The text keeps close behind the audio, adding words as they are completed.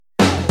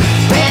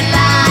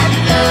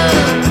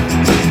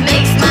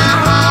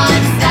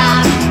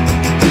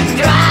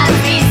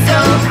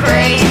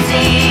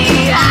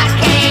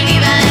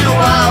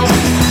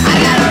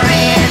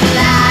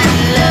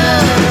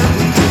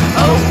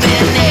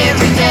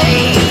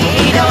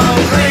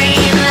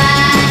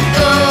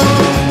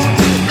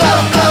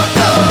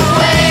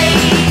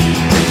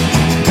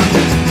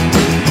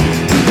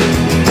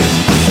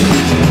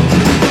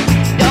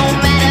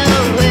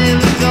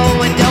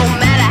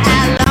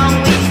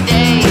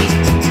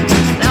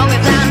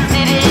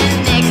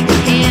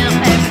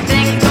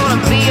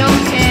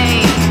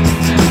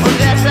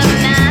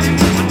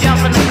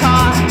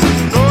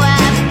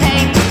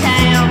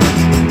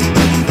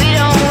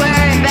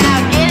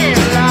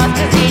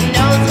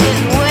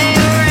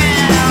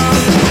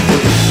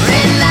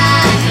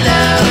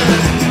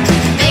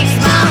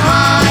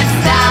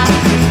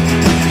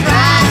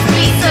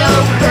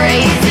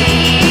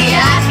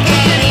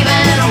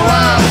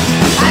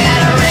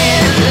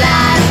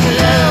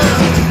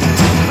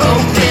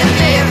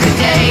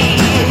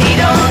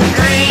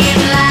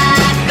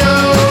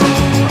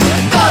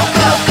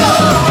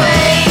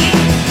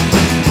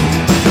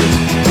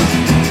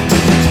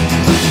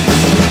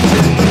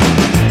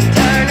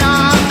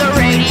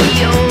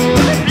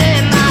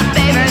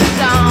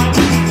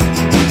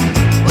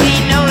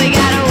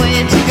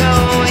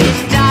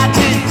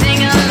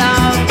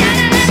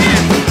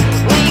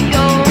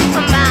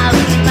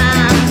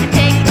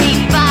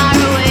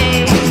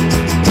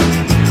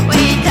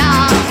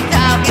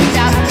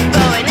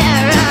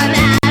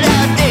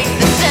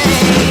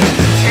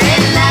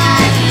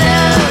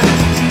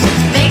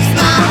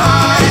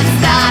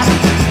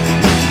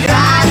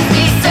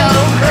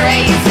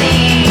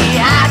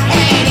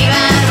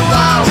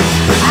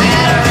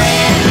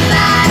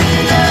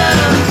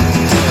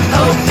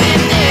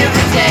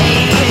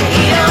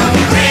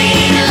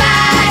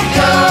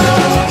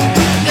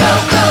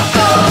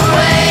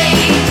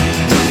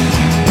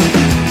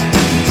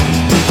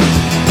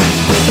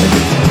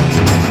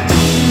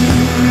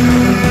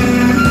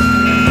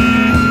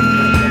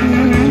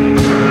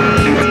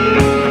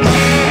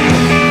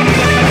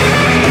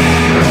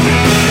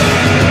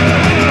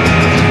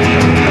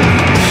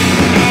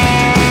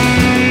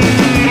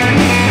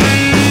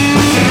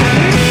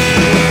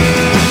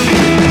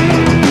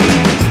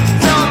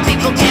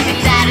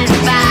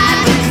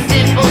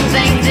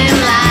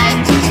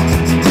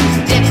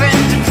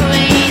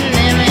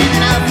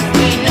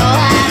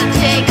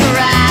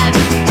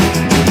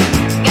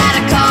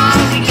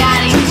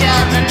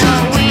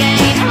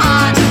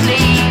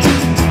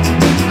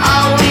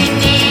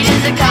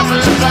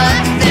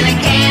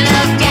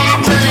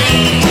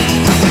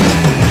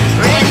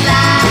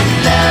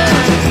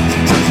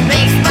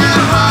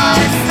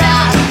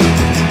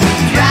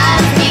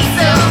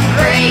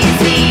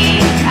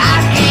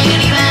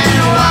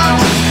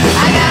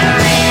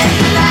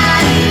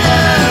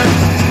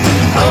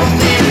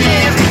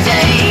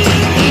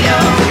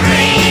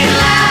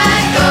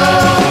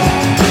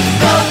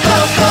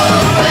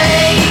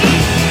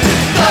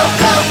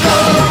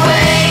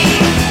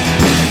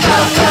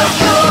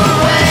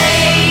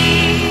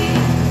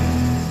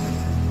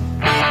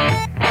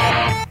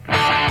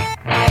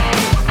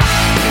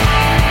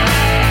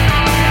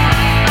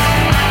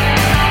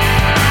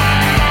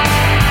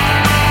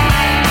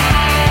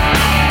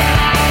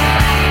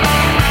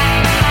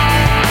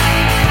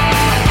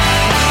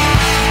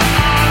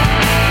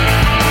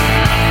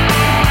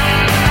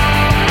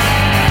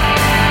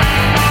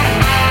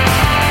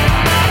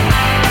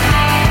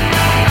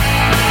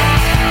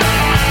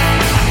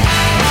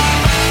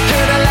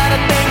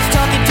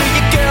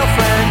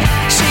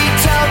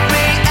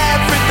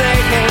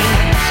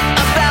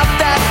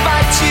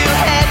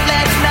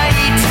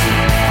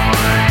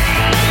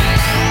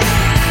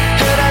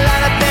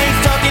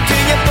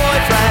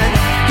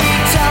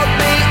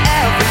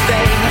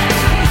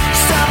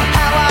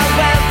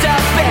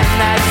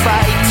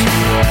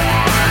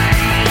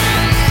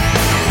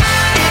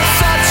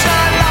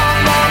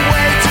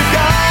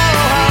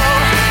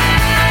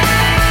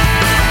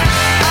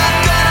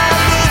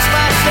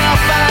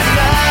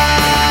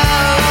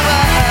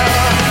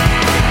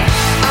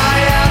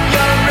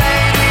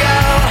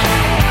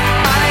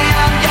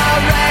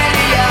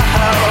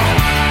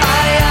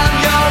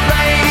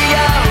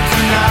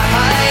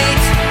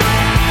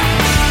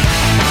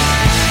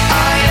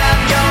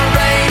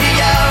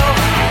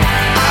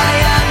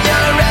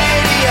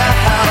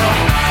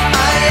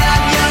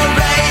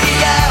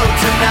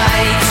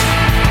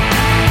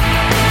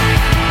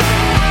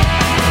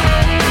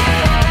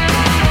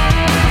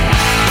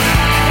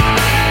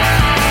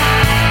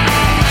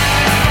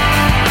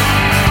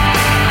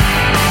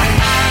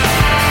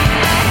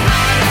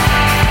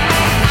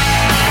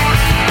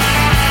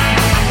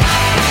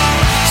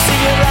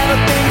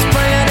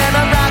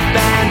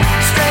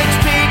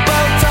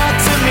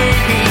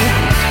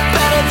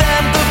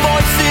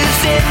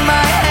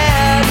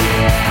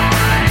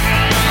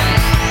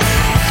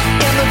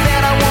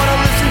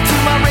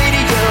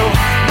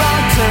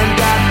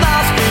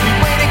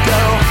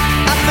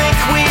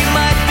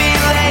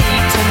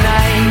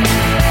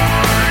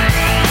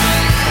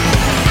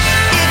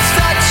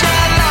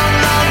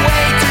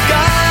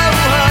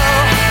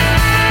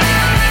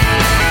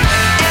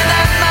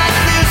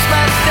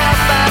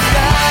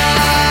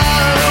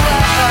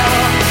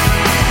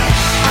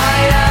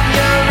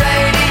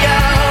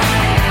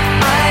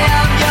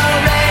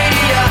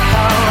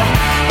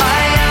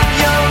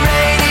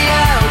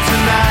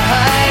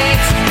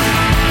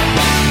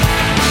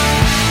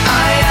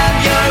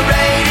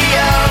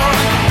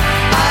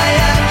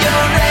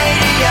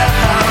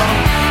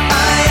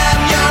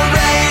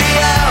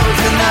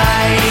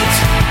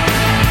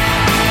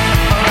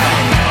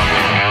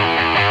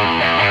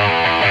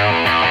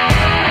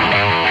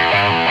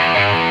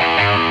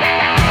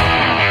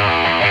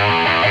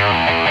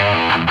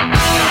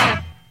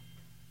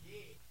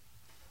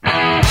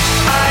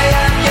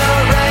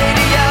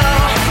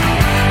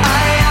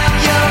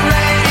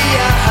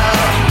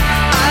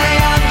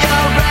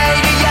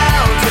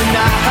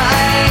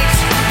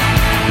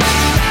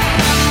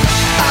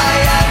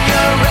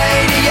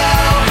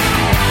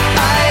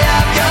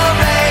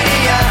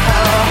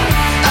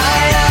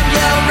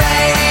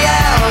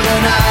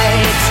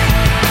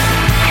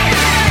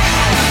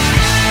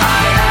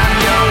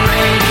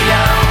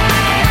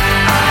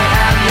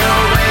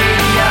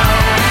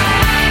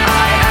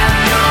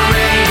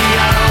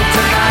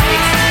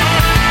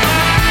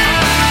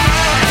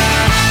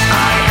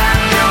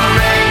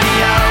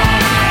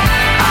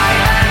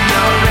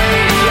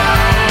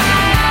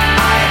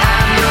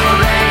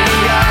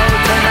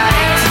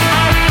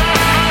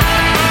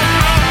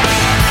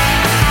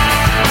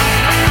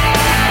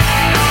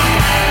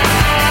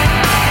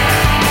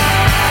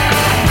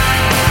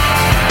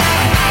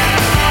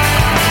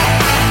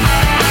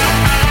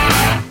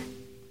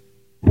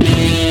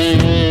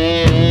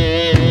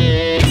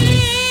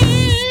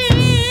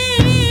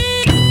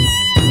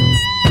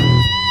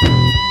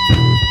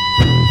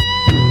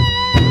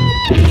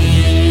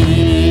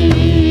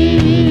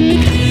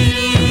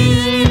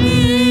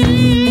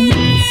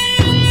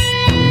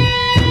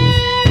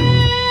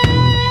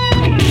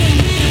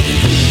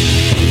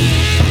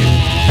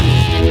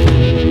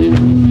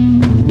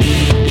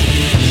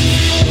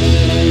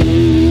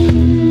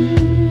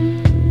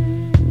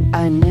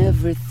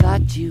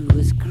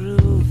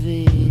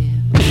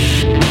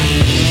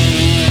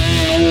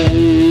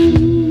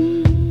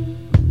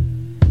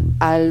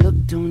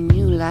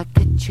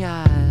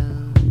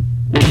child.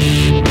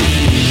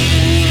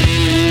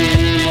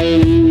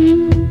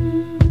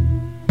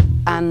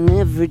 I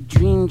never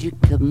dreamed you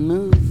could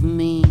move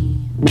me.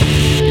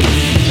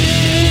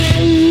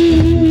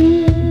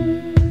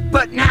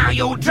 But now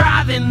you're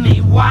driving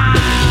me wild.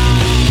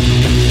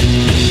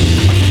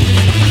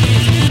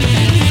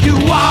 You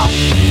walk,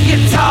 you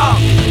talk,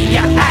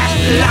 you act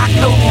like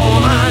a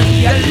woman,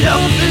 you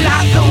look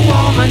like a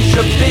woman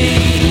should be.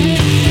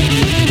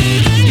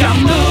 You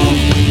move,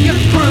 you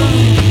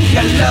groove,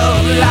 you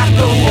love like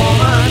a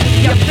woman,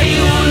 you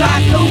feel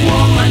like a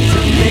woman to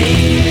me.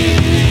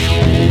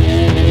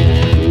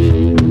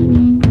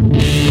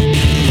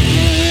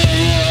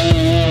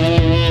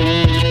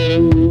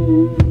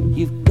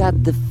 You've got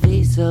the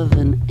face of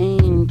an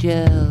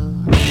angel.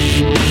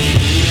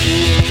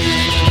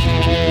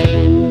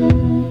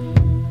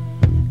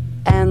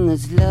 And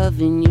there's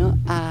love in your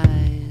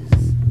eyes.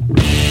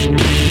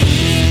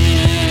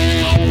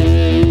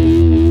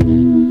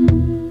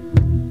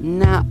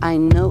 Now I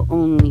know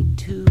only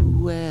too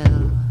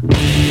well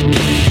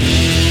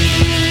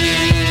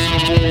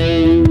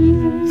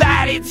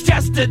that it's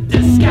just a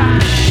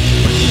disguise.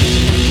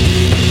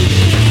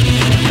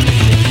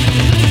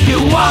 You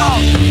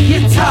walk, you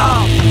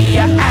talk,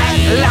 you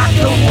act like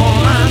a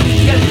woman,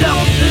 you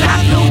look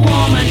like a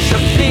woman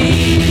should be.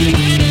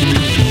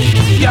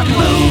 You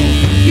move,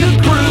 you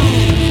groove,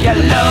 you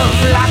love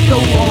like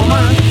a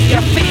woman,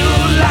 you feel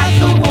like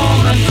a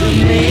woman to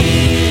me.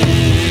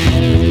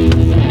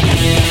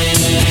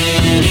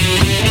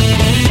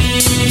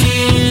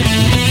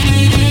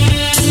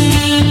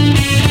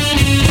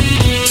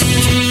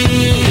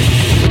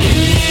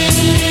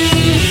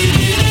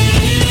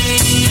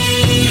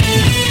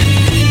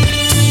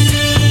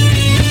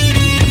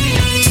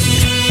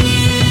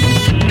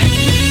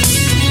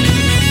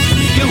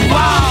 You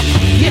walk,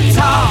 you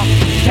talk,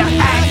 you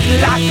act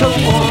like a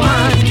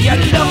woman, you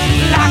look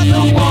like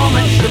a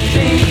woman should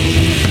be.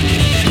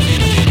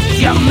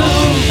 You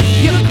move,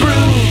 you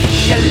groove,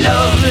 you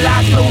love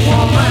like a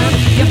woman,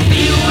 you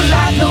feel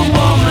like a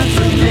woman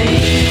to me.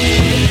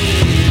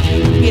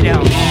 You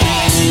know.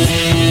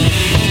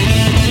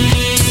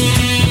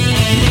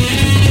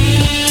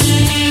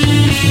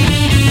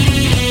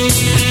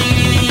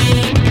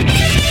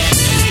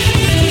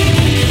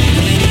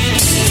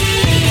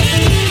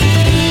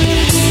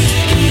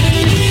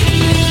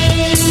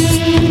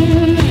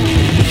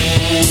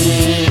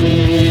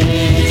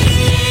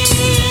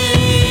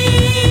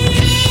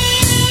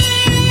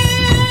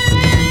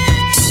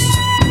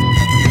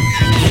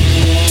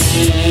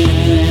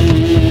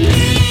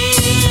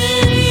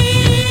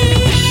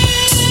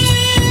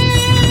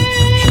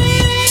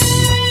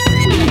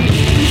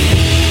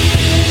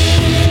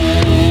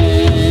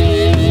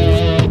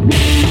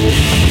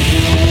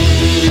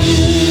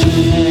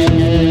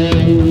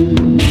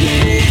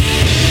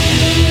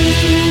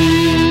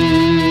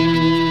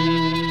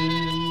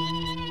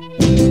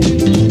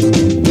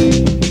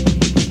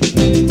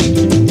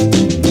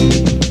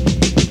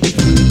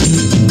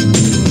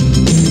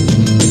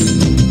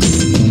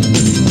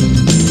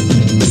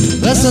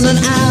 Listen, and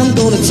I'm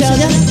gonna tell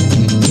you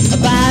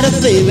about a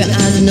baby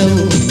I know.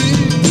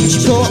 She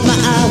caught my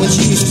eye when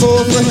she was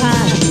 4 foot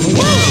high.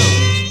 Whoa!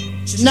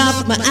 She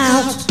knocked me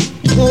out,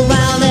 go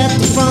round at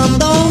the front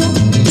door.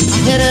 I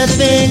hit a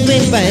big,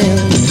 big bang.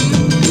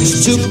 She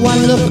took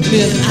one look at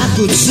me and I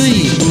could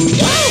see.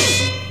 Whoa!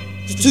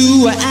 She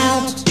threw her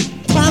out,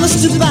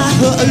 promised to buy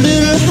her a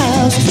little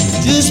house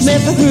just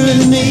meant for her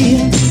and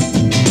me.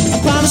 I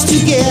promised to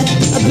get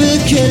a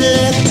big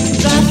Cadillac,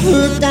 drive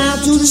her down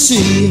to the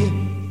sea.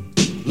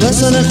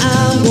 Listen, and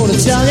I'm gonna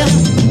tell ya,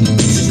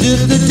 she did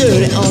the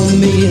dirty on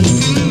me.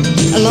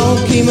 Along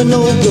came a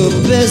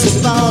no-good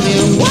busybody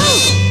and whoa,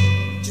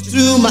 she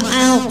threw me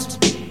out.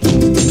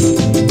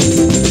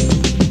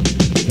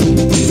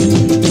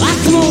 Ah,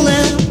 come on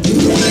now.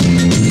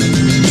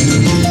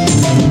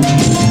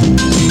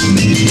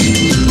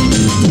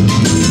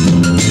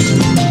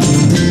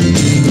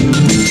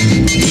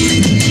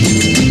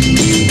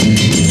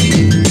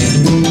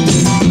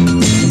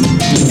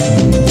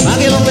 I'll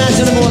get on that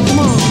to the boy, come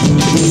on.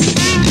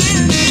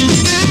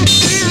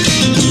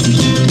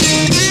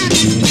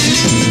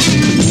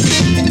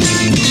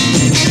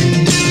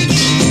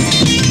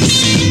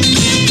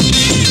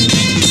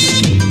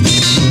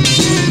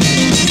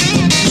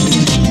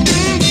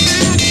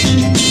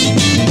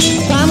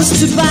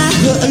 To buy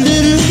her a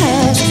little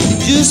house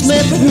just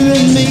meant for her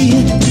and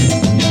me.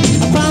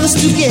 I promised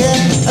to get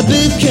a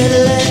big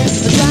Cadillac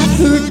and drive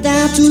her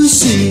down to the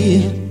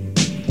sea.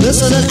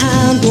 Listen, and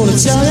I'm gonna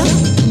tell ya,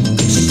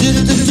 she did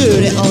the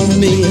dirty on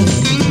me.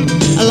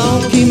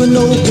 Along came a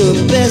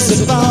no-good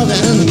busybody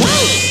and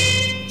whoa,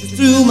 she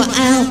threw me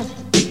out.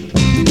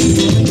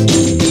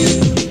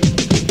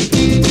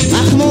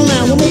 Ah, come on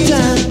now, one more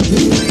time.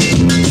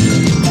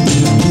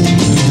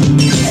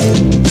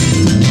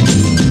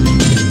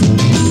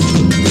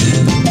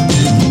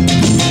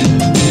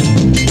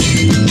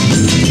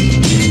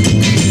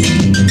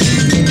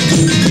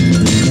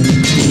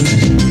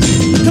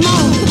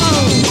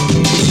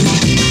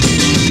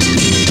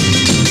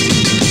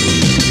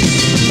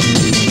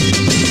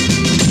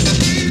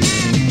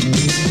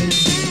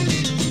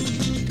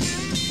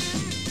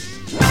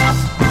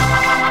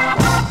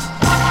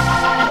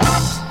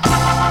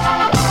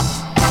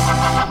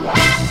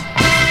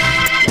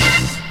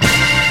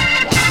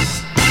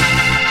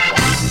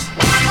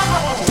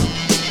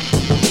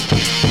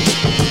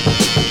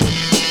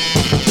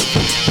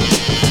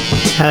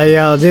 How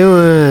y'all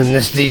doing?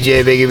 This is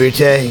DJ Biggie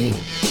Butte,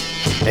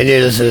 and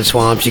you're listening to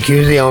Swamp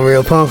Jacuzzi on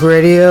Real Punk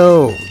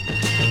Radio.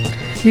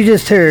 You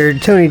just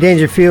heard Tony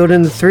Dangerfield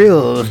and the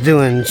Thrills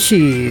doing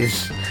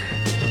She's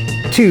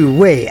Two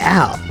Way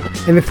Out.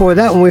 And before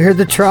that one, we heard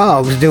the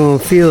Trogs doing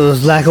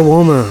Feels Like a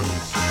Woman.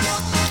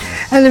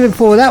 And then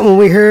before that one,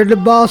 we heard the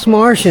Boss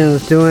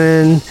Martians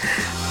doing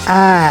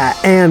I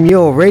Am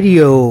Your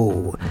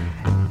Radio.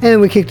 And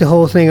we kicked the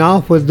whole thing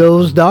off with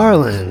Those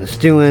Darlings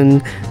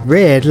doing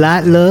Red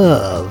Light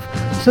Love.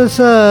 So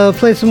let's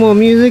play some more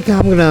music.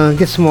 I'm gonna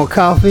get some more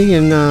coffee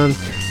and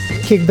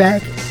kick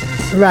back,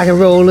 rock and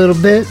roll a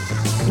little bit.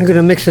 I'm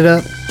gonna mix it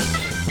up,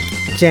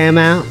 jam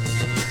out.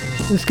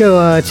 Let's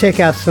go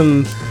check out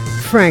some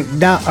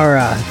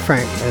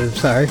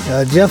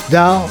Jeff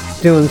Dahl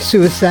doing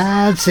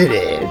Suicide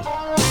City.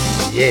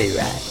 Yeah,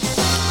 right.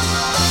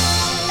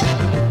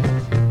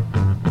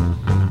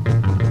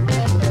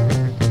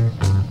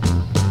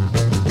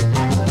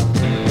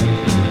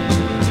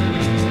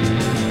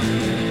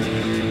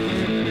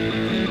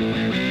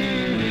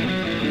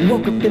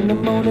 Woke up in the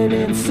morning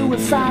in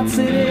Suicide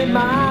City,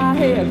 my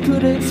head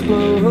could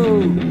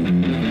explode.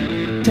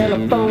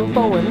 Telephone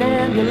for an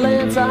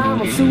ambulance,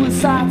 I'm a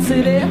Suicide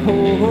City,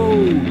 ho ho.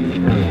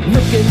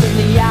 Looking in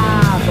the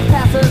eyes of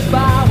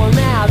passers-by, well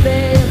now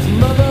there's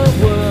Mother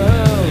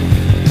World.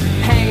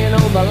 Hanging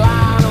on the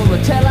line on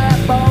the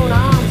telephone,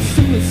 I'm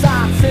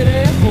Suicide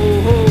City,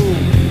 ho ho.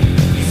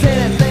 Does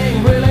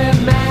anything really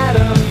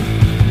matter?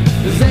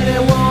 Does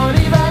anyone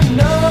even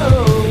know?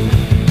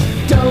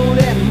 Don't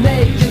it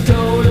make you,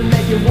 don't it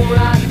make you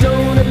wanna,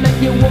 don't it make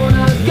you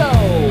wanna go?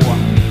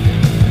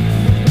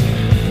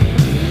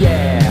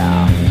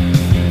 Yeah.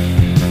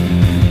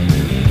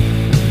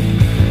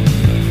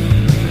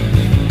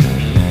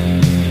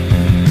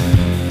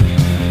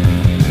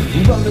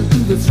 Running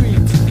through the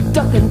streets,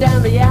 ducking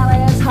down the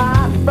alleys,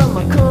 hiding from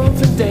a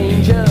constant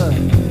danger.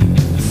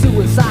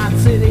 Suicide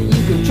City,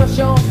 you can trust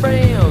your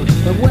friend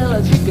as well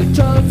as you can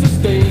trust the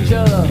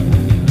stranger.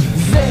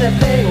 Does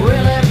anything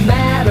really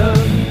matter?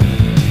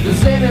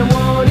 Does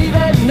anyone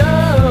even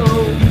know?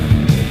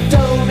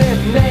 Don't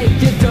it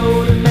make you,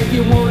 don't it make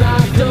you wanna,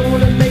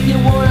 don't it make you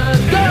wanna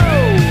go?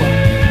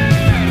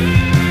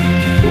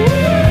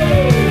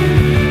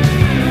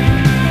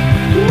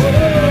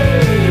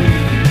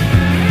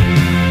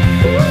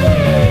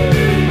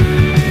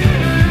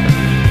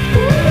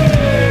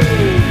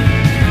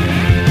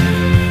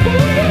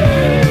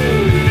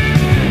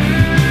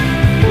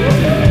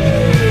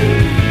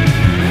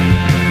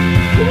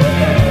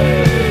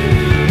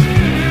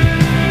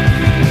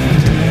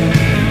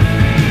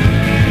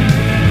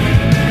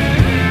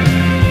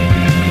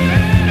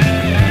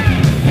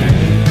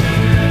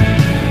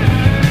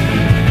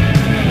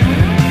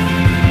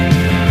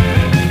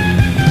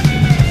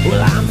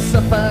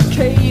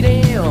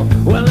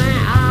 Well,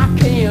 now I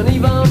can't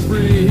even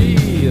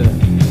breathe.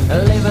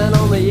 Living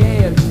on the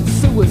edge,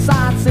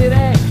 Suicide City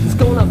is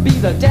gonna be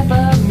the death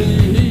of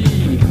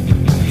me.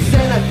 Does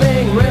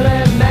anything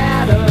really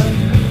matter?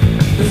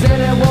 Does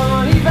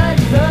anyone even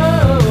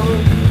know?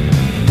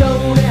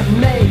 Don't it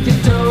make you,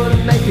 don't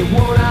it make you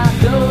wanna,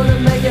 don't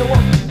it make you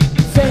want?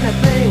 Does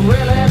anything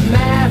really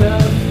matter?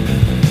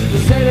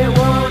 Does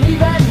anyone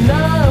even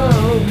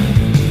know?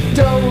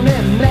 Don't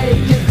it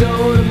make you,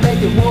 don't it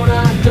make you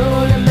wanna,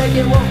 don't it make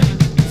you want?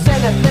 Does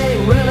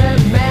anything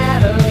really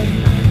matter?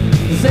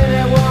 Does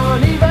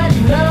anyone even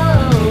know?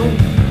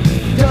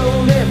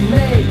 Don't it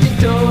make you,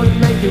 don't it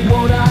make you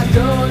wanna,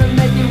 don't it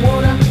make you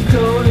wanna,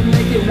 don't it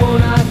make you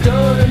wanna,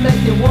 don't it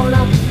make you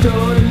wanna,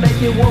 don't it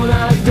make you wanna,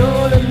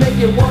 don't it make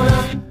you wanna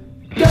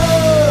go?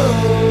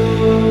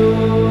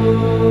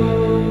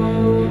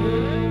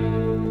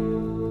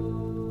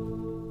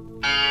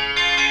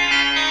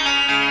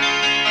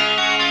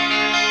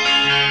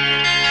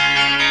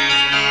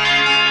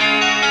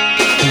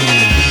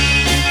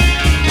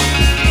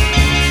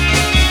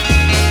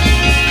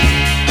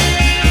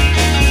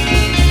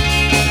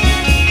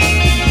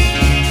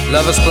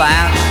 Love is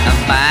blind and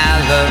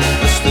my love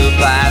is too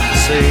blind to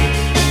see.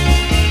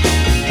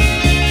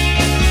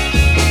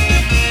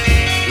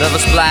 Love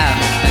is blind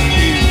and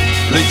you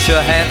reach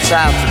your hands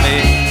out to me.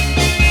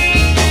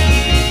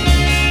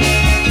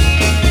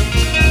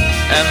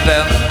 And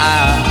then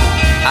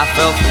I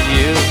fell for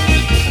you,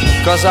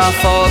 'cause I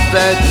thought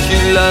that you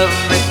loved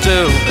me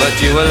too. But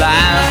you were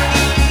lying,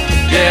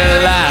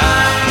 yeah,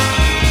 lying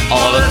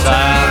all the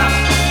time.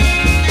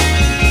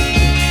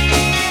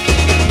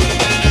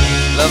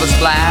 Love is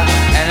blind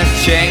and it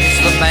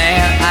changed the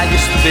man I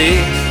used to be.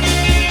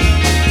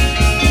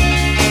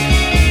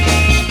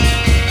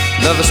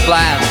 Love is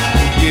blind,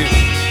 you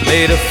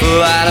made a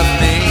fool out of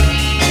me.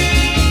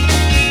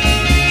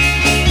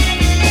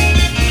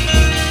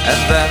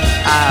 And then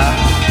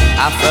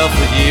I fell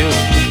for you,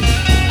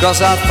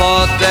 'cause I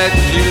thought that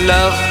you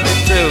loved me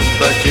too.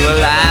 But you were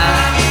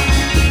lying,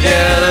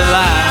 yeah,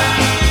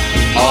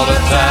 lying all the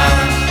time.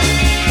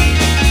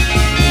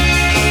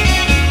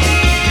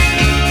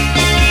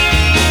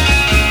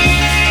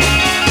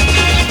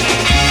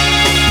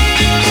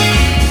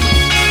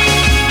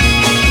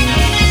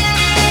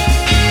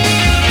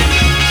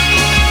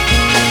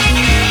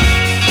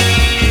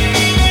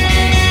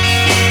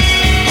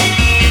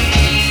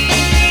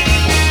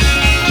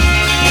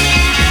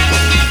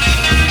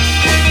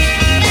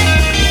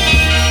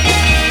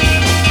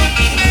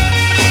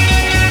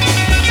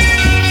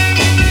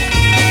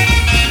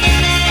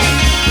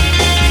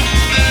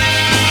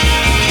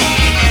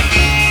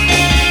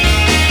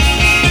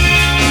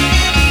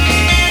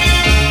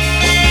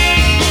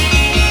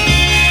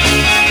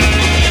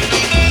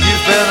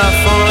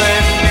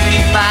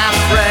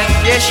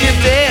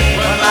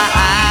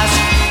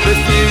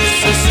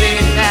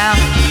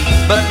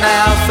 but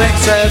now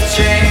things have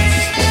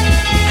changed,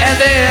 and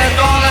they're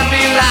gonna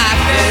be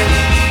like it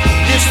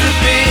used to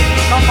be.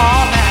 Come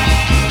on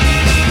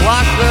now,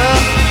 walk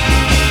up.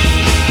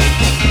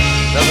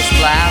 Love was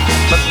blind,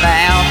 but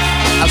now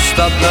I've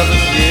stopped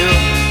loving you.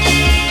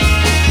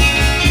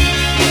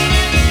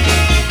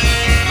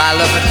 My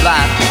love is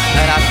blind,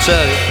 and I'll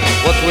tell you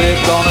what we're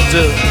gonna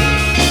do.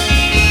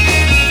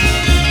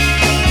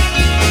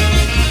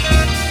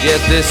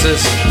 Yeah, this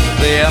is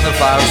the end of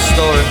our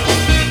story.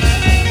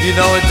 You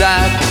know it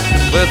died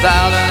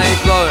without any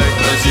glory,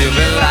 'cause you've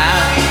been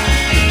lying,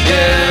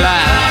 yeah,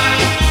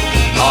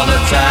 lying all the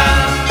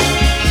time.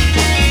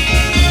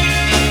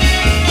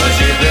 'Cause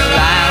you've been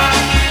lying,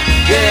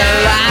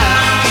 yeah,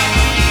 lying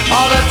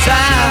all the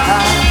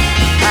time.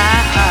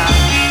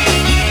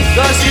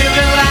 'Cause you've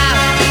been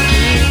lying,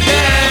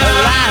 yeah,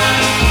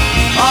 lying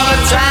all the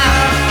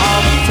time,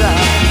 all the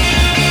time,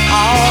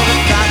 all the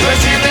time.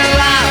 'Cause you've been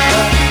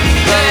lying,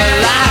 yeah,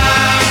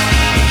 lying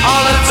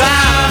all the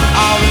time,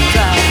 all the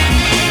time,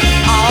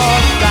 all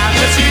the time.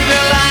 'Cause you've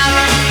been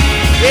lying,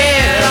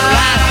 yeah,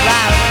 lying,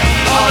 lying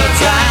all the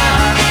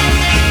time,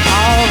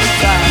 all the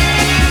time.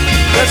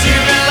 'Cause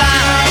you've been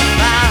lying,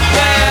 lying,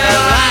 yeah,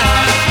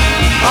 lying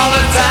all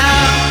the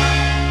time.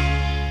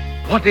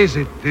 What is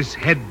it, this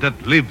head that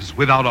lives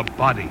without a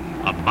body?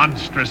 A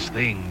monstrous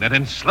thing that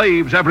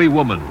enslaves every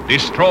woman,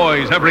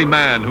 destroys every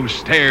man who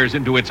stares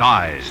into its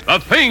eyes. A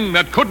thing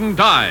that couldn't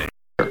die.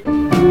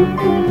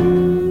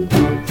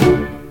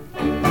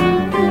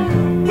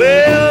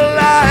 Well,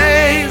 I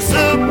ain't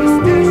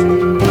superstitious.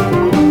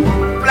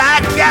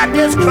 Black cat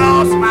just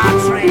crossed my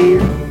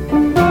trail.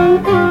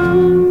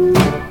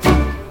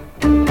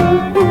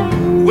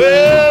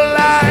 Well,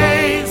 I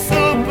ain't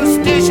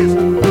superstitious,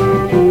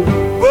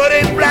 but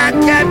a black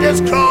cat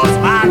just crossed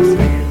my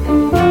trail.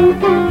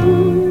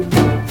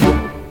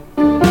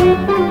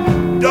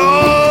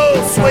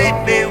 Don't sweep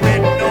me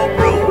with no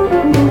broom.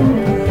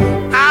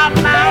 I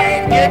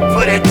might get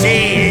put in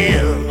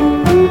jail.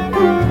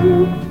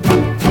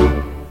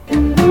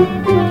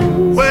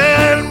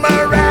 When my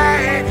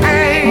right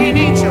hand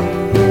eats you,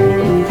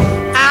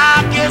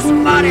 I'll get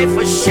some money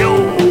for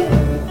sure.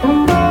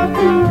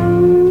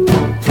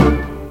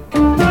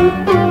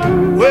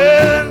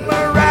 When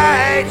my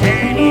right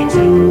hand eats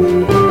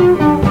you,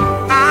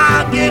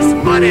 I'll get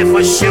some money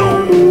for sure.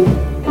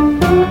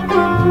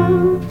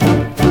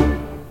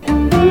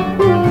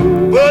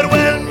 But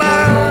when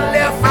my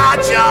left eye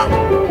jump,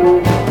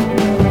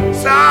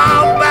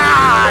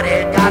 somebody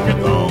got to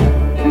go.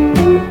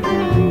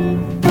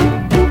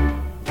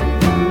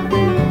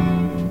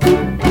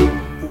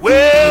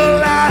 Well,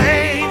 I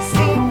ain't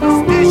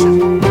superstitious.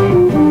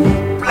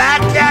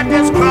 Black cat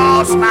just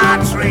crossed my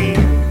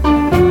trail.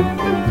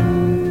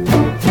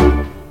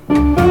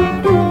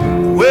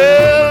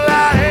 Well,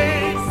 I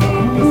ain't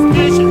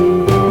superstitious.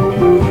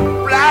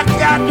 Black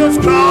cat just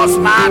crossed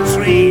my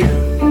trail.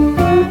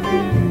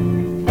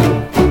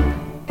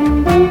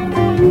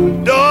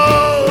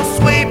 Don't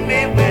sweep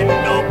me with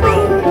no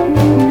broom.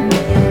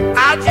 I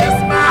just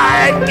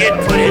might get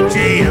put in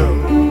jail.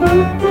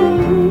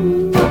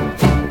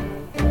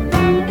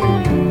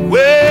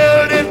 Well,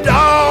 the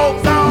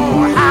dogs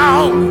all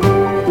howl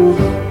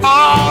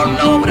all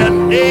over the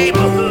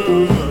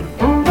neighborhood.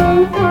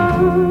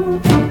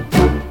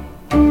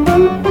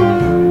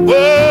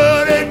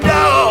 Well, the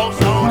dogs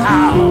all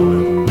howl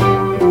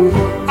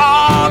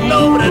all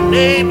over the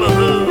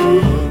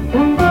neighborhood.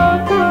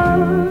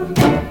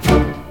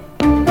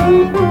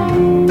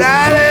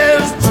 That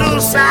is true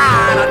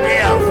sign of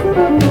death.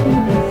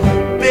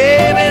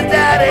 Baby,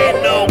 that ain't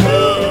no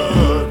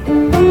good.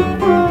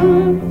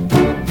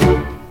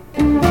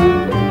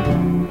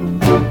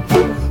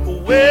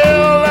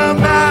 Well, I'm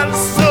not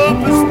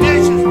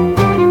superstitious,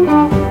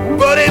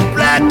 but a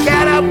black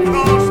cat up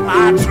crossed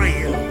my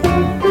trail.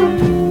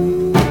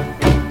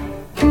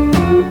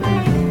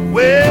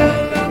 Well,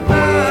 I'm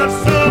not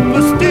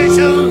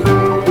superstitious,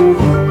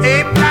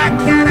 a black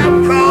cat up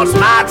crossed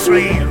my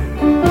trail.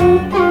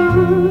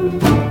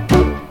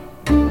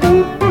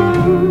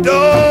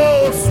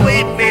 Don't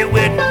sweep me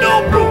with no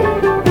broom.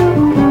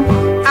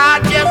 I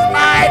just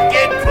might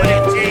get put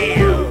in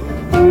jail.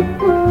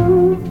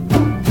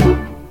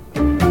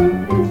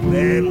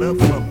 Bad luck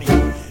for me.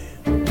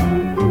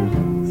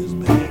 It's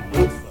bad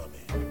luck for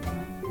me.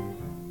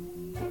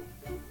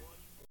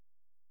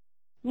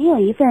 您有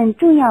一份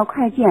重要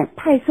快件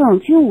派送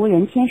均无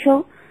人签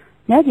收，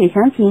了解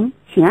详情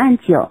请按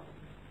9，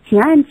请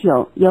按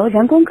9，由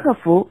人工客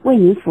服为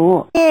您服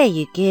务。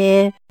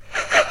이게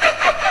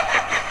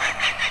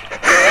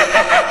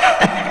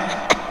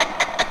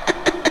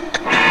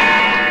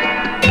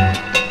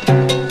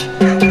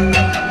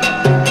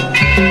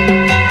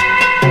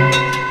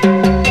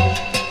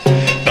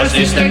Das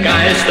ist der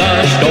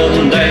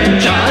Geisterstunde,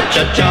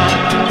 Cha-Cha-Cha.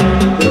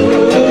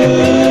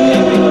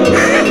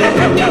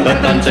 Da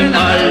tanzen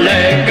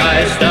alle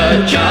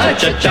Geister,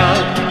 Cha-Cha-Cha.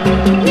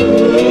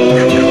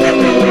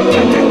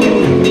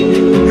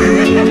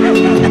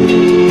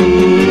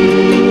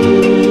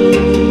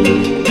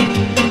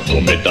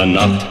 Um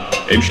Mitternacht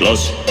im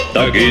Schloss,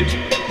 da geht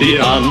die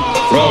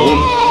Frau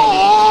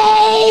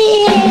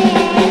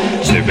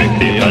Sie weckt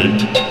die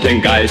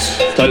alten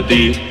Geister,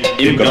 die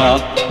im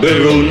Grab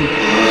beruhen.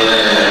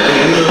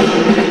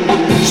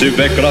 Sie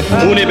weckt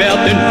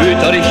Kunibert, den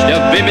Wüterich,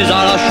 der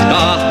Wimmisaler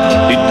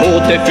Star, die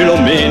tote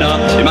Philomena,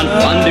 die man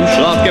fand im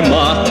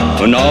Schlafgemach,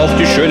 und auch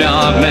die schöne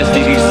Agnes,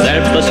 die sich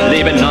selbst das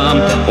Leben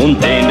nahm,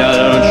 und den, der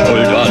daran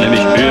schuld war,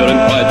 nämlich für den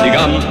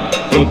Bräutigam.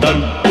 Und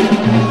dann,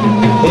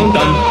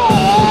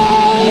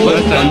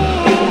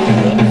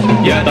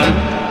 ja dann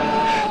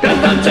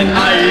tanzen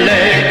alle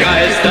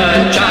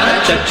Geister,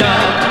 Cha-Cha-Cha.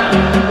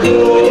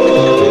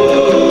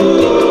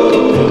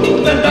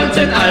 Dann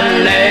tanzen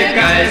alle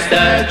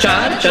Geister,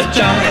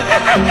 Cha-Cha-Cha.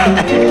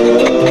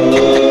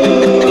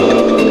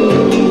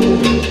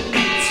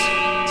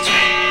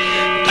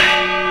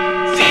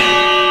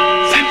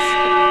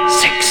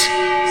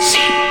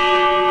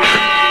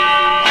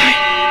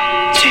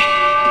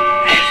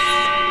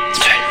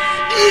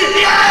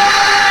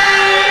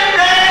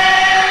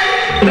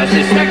 Das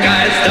ist der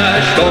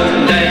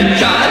Geisterstunde,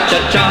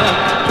 Cha-Cha-Cha.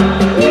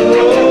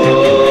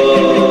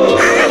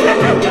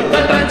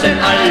 Da tanzen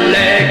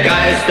alle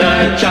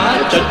Geister,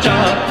 Cha-Cha-Cha.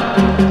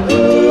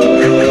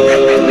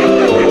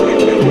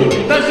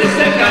 Das ist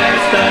der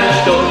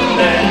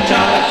Geisterstunde,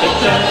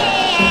 Cha-Cha-Cha.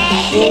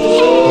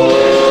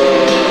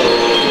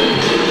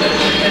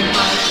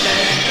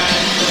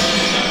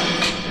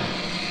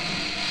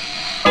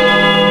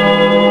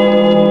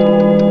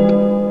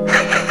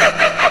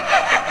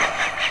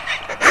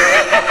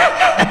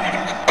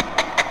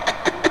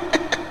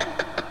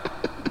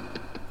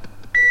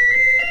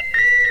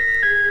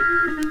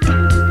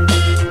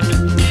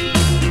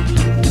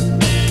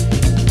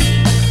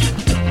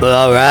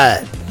 Well,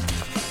 alright.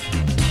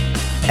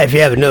 If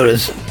you haven't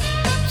noticed,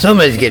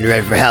 somebody's getting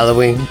ready for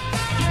Halloween.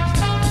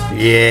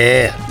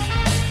 Yeah.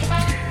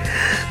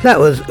 That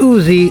was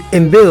Uzi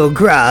and Bill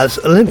Gross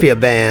Olympia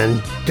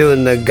Band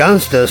doing the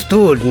Gunsta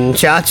Sturden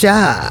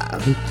Cha-Cha.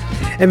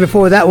 And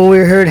before that one we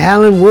heard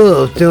Howlin'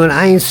 Wolves doing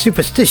I Ain't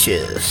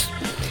Superstitious.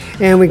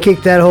 And we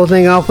kicked that whole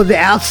thing off with the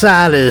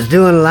Outsiders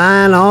doing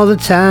Lying All the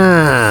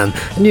Time.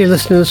 And you're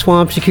listening to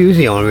Swamp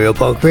Jacuzzi on Real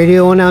Punk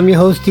Radio, and I'm your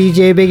host,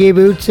 DJ Biggie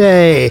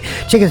Butte.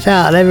 Check us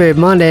out every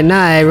Monday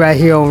night right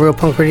here on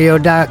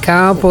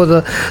RealPunkRadio.com for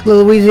the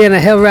Louisiana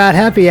Hell Ride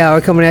Happy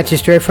Hour coming at you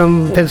straight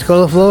from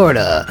Pensacola,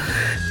 Florida.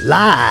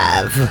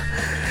 Live.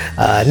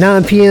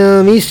 9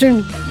 p.m.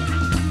 Eastern,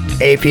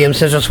 8 p.m.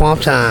 Central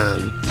Swamp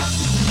Time.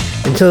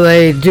 Until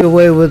they do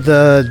away with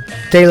the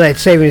daylight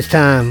savings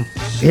time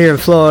here in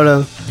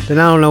Florida, then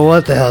I don't know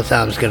what the hell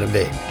time it's going to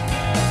be.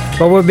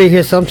 But we'll be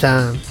here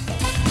sometime.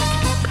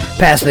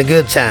 Passing a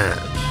good time.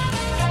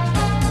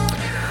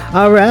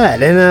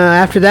 Alright, and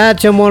after that,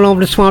 jump on over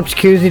to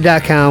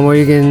swampjacuzzi.com where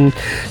you can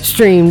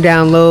stream,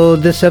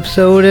 download this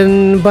episode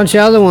and a bunch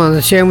of other ones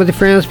and share them with your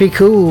friends. Be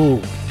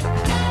cool.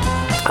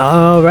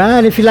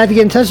 Alright, if you'd like to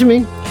get in touch with me,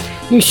 you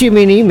can shoot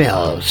me an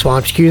email,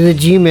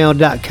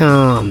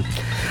 swampjacuzzi@gmail.com.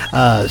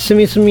 Send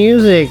me some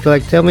music,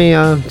 like tell me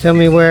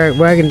where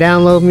I can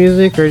download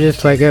music, or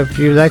just like if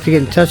you'd like to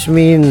get in touch with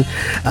me and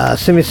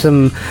send me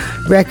some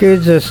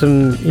records or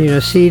some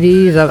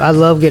CDs. I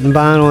love getting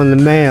vinyl in the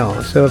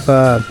mail, so if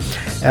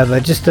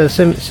just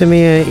send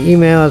me an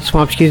email at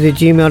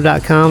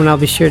swampjacuzzi@gmail.com, and I'll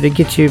be sure to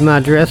get you my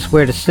address,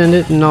 where to send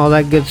it, and all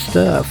that good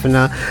stuff, and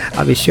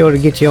I'll be sure to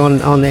get you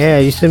on the air.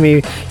 You send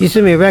me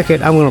a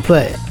record, I'm gonna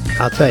play it.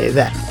 I'll tell you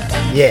that.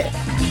 Yeah.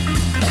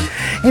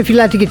 If you'd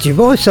like to get your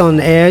voice on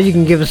the air, you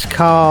can give us a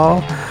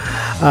call,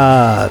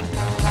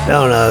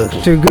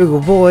 through Google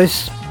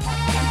Voice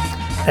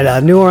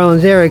at New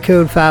Orleans area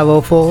code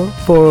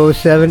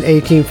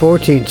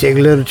 504-407-1814. Take a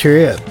little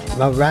trip.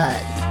 All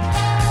right.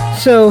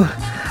 So,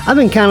 I've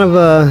been kind of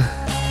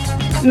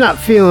not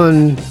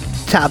feeling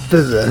top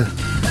of the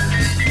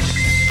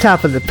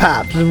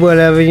pops or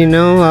whatever,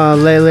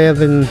 lately I've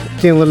been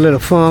dealing with a little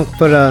funk,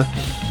 but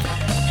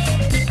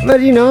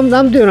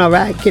I'm doing all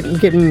right,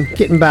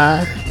 getting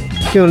by.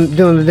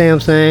 Doing the damn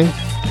thing,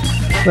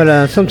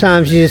 but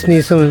sometimes you just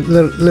need some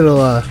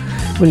little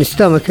when your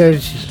stomach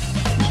hurts,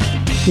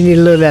 you need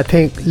a little of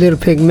that little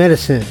pink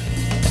medicine.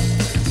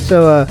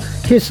 So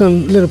here's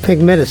some little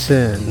pink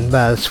medicine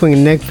by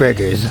Swinging Neck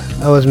Breakers.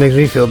 Always makes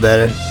me feel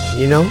better,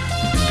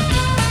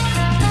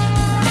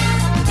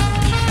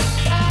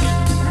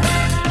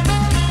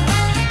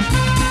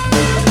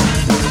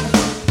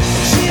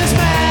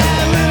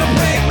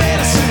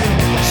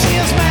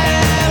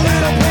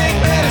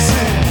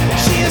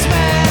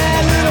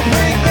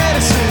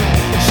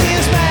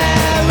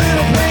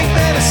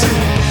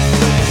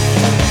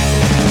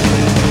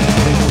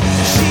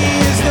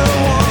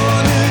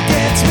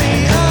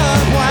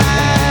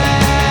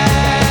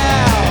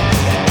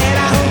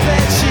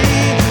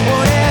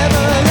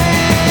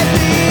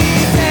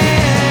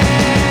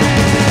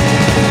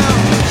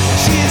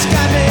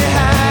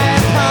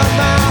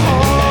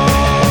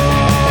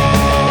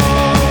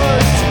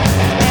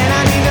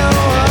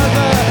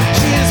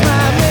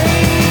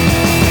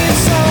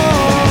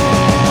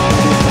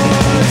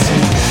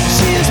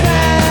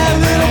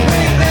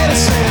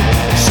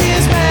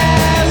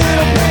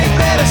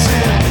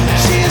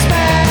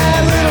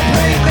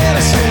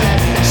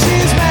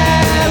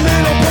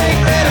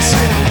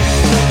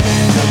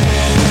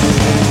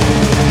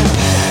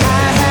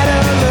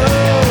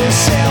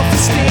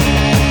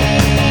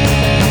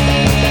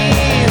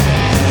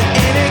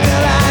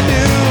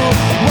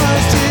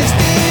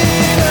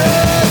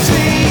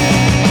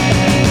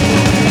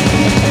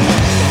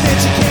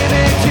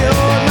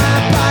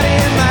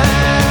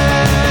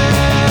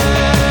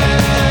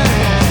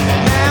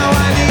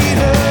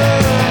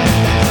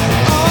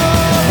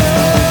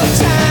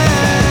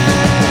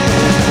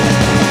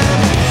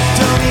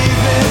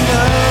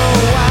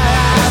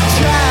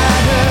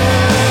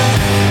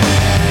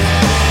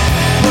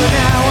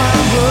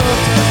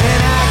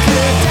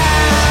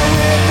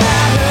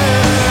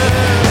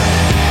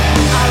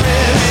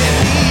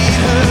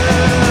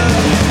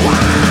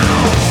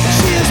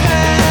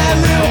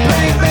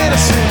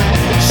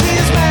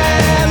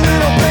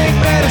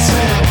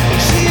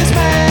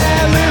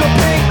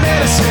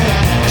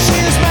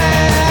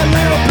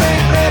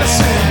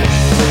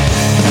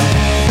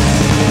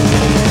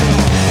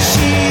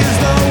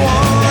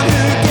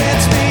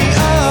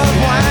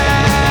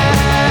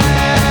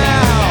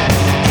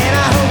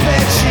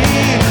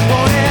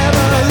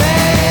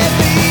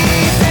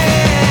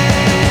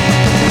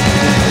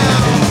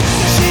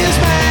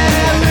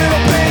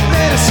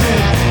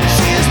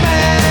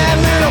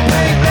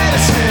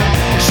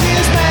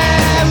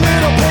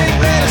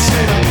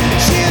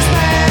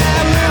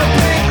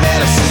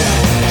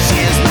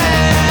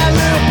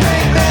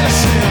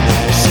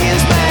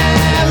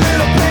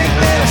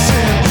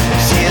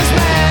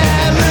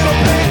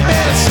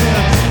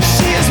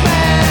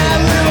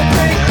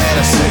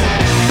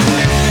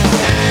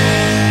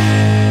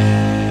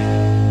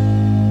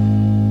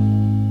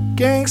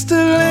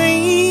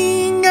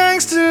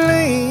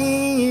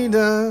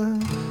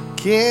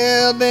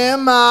 killed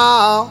them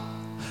all.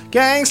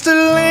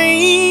 Gangsta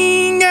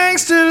Lean,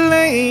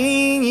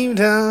 you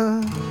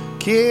done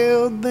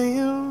killed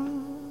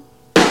them.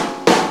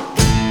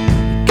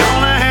 You're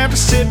gonna have to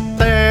sit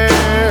there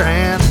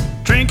and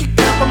drink a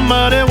cup of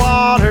muddy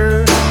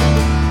water.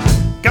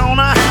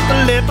 Gonna have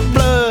to let the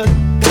blood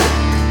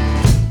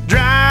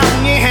dry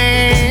on your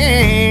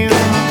hands.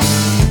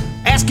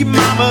 Ask your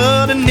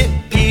mama to knit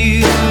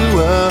you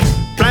a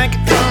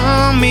blanket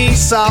from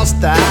Esau's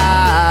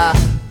thigh,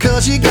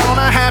 'cause you're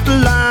gonna have to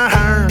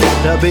learn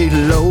to be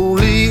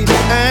lowly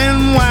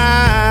and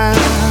wise.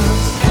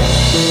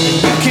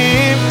 And you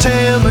can't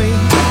tell me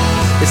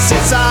it's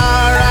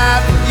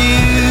alright with you.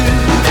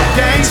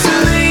 Gangsta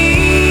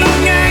Lean,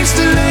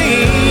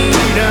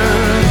 you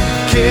done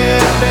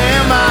killed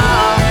them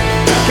all.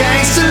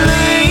 Gangsta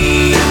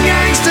Lean, you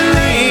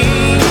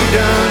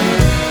done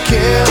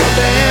killed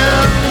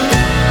them.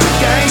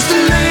 Gangsta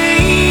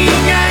Lean,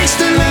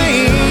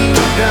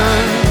 you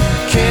done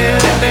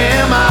killed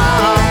them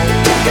all.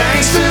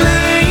 Gangsta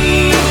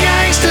Lean,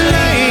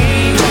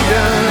 you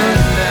done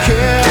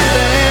killed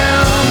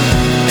them.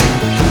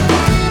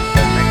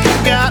 You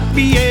got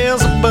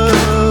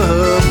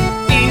Beelzebub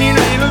in your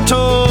little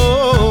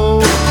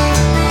toe,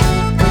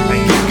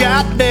 and you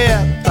got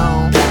death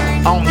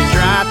on your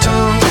dry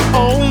tongue.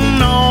 Oh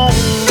no,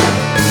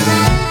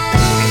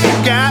 you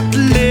got to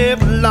live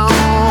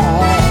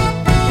alone,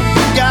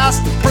 you got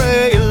to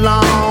pray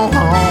alone,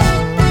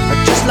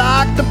 just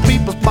like the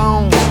people's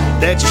bones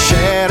that you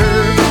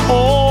shattered.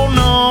 Oh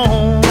no,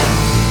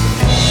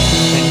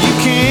 and you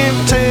can't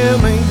tell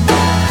me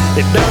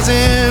it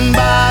doesn't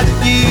bother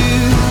you.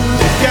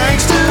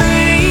 Gangsta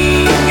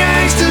Lean,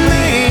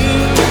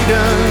 you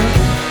done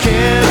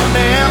killed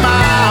them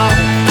all.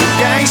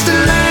 Gangsta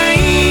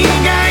Lean, you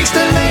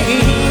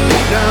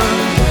done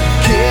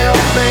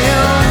killed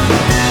them.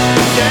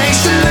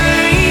 Gangsta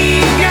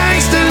Lean,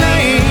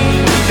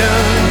 you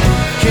done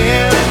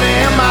killed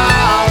them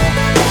all.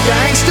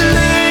 Gangsta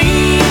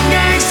Lean,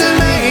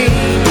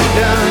 you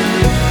done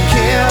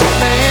killed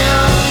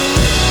them.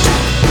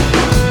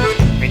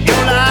 And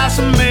your life's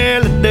a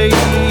melody,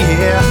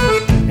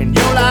 yeah, and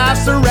your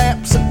life's a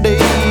rhapsody,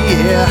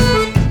 yeah,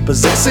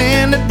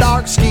 possessing the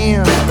dark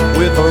skin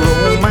with a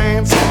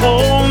romance.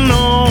 Oh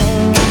no,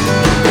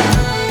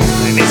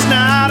 and it's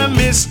not a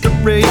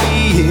mystery,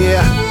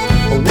 yeah,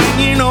 when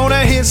you know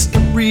the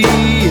history,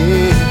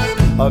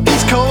 yeah, of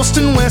East Coast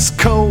and West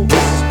Coast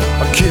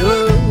are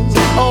killers.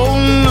 Oh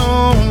no,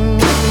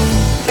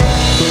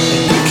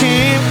 and you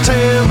can't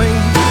tell me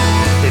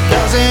it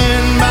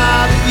doesn't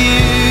bother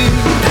you.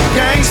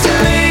 Gangsta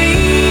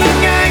Lean,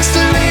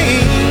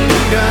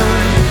 you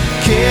done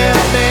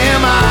killed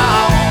them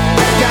all.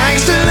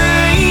 Gangsta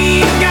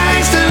Lean, you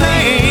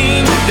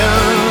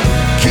done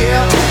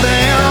killed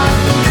them.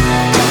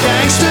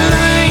 Gangsta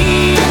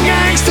Lean,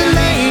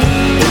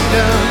 you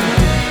done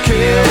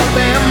killed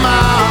them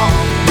all.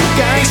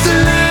 Gangsta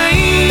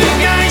Lean, you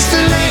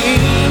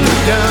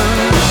done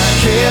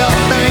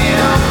killed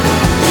them.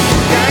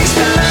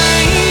 Gangsta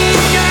Lean,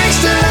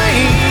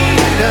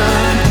 you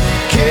done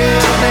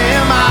killed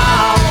them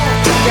all.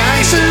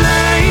 Gangsta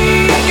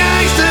Lean,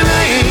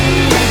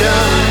 you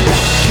done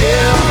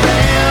killed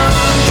them.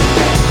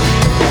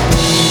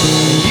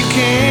 You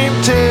can't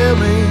tell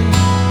me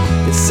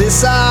is this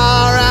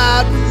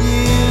alright with you.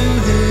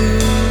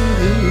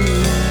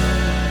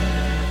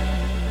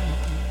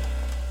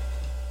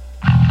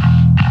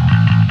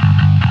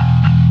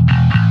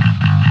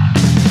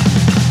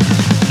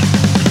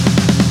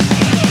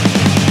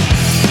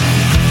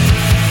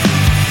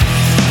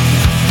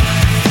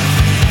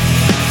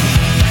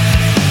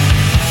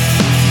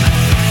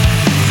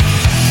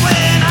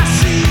 When I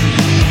see you,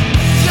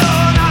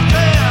 you're not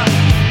there.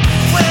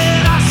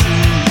 When I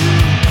see you,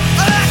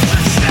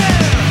 electric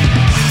stare.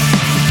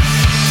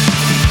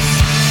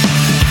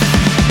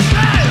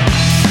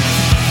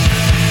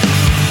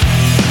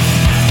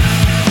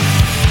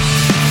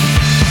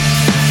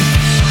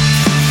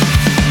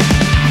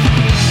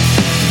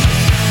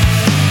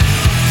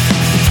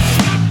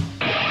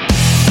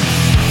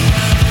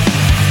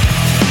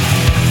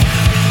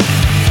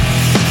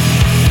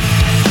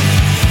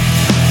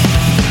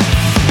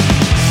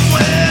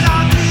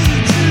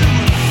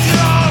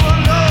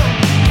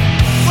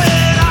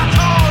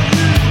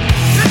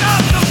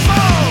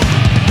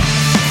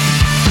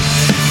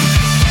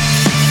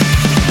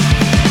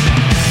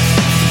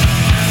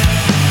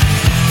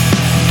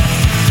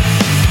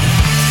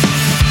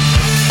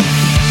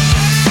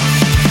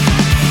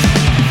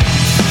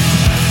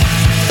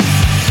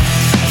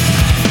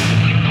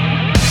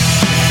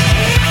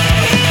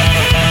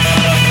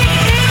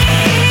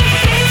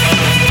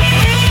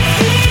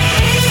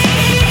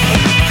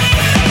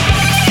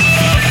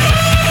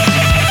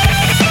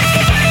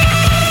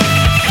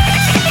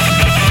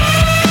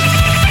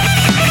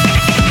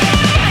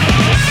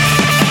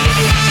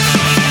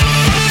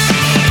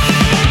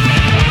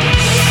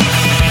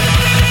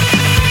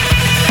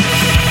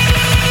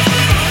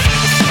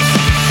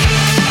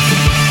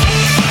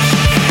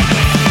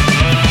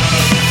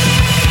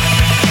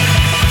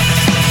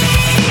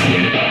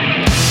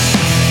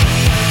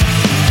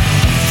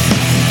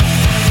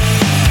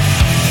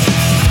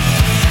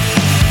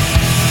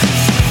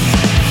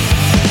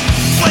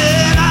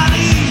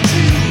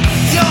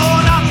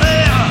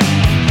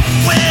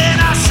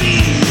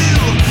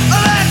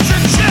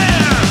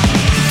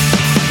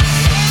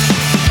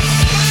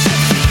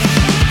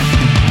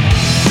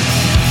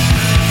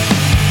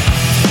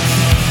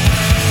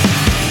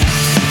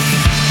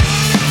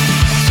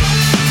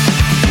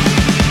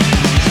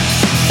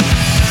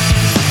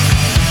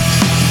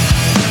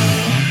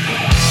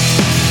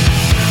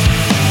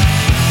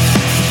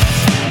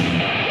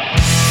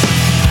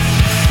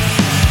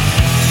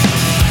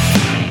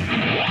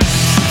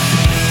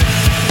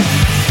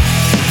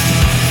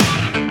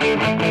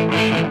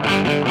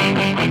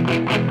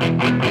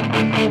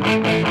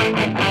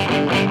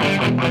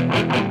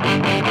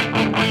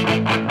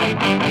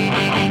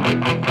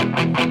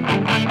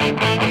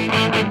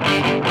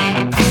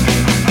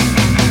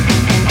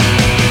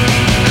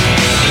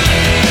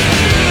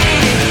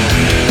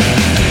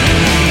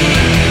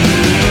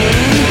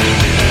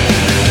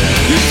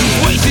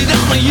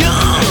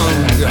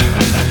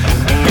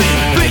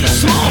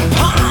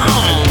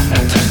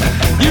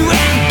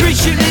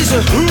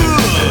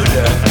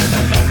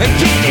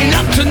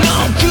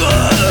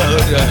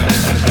 good.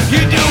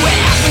 You do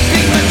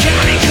everything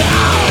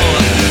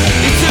mechanical.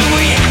 It's a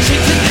reaction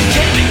to the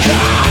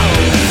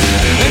chemicals,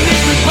 and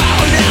then we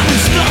fall down in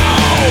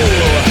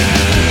snow.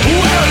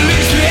 Well, at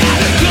least we had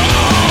to go.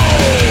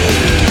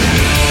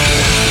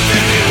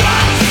 50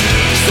 watts,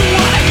 so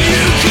what have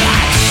you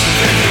got?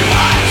 50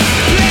 watts,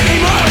 plenty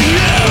more than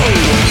you.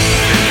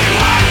 50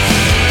 watts,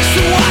 so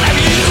what have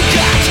you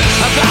got?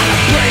 I've got a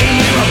brain,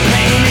 you're a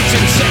pain, it's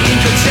insane,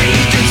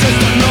 contagious, just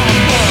a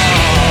normal.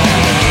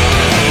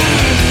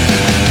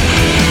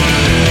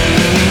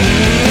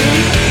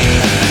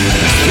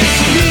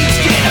 Special needs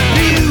get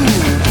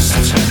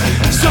abused,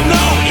 so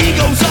no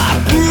egos are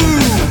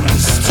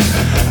bruised.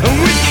 And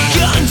with your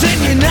guns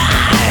and your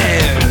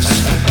knives,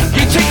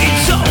 you're taking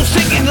souls,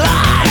 taking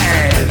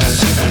lives.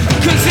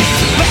 'Cause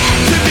it's bad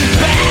to be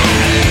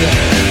bad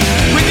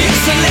with your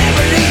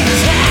celebrity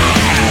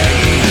tag.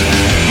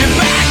 You're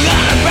back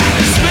on a bad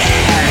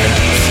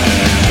respect,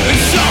 and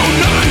so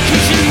none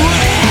 'cause you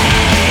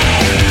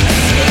win.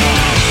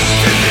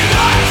 50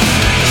 watts,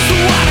 so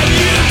what have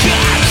you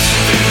got?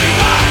 50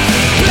 watts,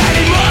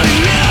 plenty more than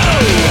you.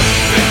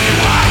 50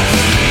 watts,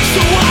 so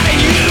what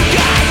have you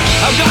got?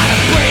 I've got a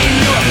brain,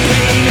 you're a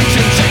pain, it's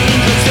insane,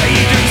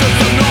 contagious,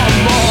 just a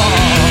normal.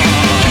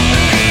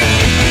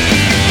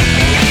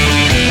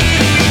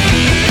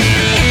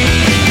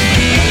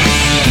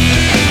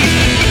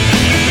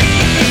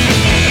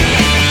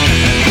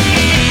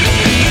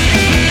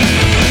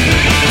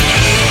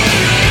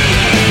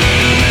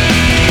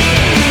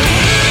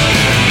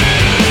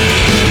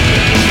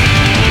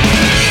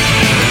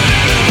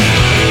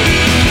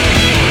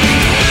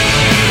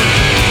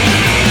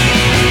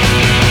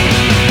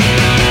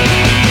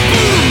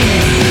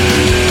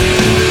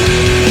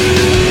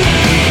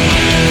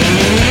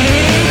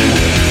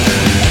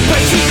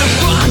 But to the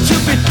front to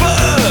be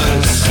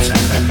first.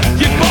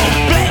 You're both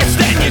blessed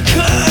and you're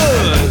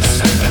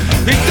cursed.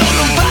 It don't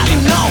nobody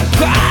no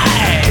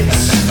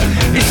prize.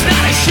 It's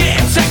not a shit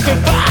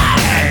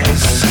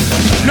sacrifice.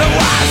 No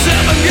eyes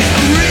ever get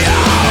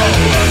real.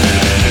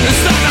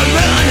 It's not to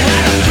learn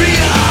how to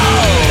feel.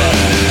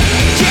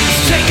 Just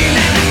taking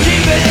and not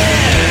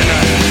giving.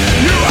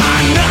 You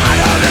are not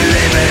all the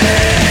living.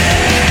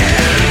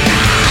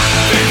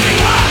 50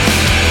 watts,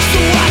 so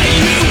what do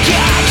you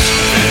got?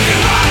 50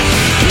 watts,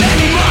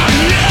 plenty more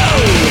than you.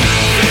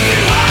 50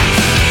 watts,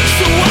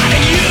 so what do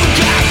you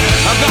got?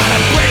 I've got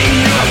a brain,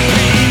 you're a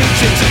pain,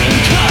 it's insane,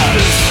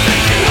 'cause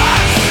 50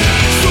 watts,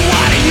 so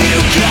what do you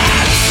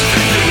got?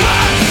 50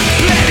 watts,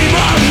 plenty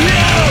more than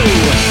you.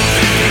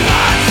 50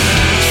 watts,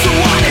 so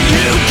what do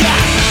you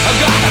got? I've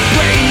got a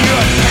brain,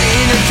 you're a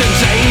pain, it's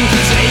insane,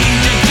 'cause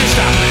age is just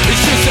a,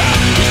 it's just a,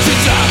 it's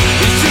just a,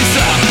 it's just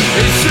a,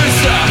 it's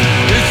just a,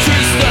 it's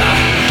just a,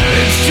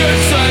 it's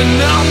just a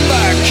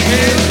number,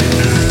 kid.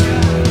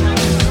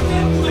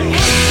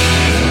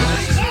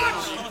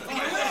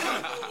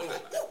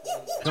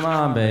 Come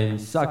on, baby,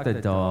 suck the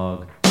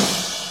dog.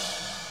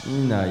 You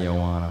know you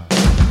wanna.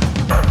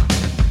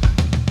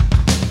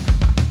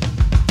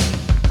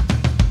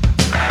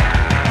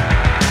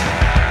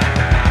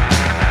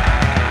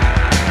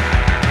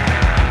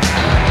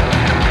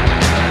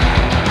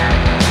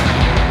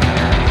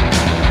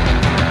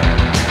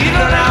 You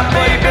know now,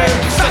 baby,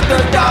 suck the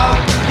dog.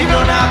 You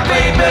know now,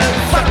 baby,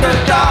 suck the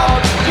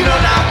dog. You know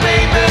now,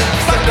 baby,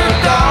 suck the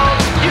dog.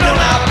 You know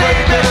now,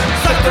 baby,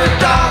 suck the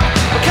dog.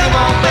 Come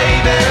on,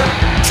 baby,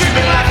 treat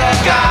me like a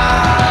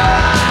god.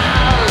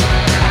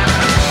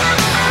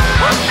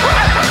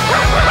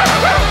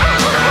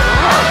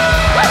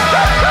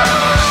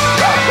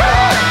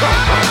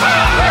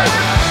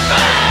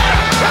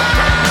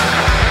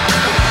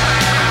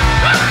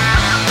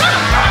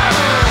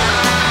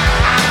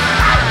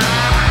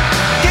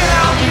 Get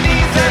on your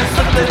knees and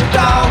suck the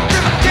dog.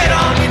 Get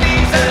on your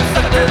knees and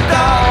suck the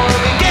dog.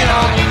 Get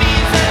on your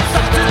knees and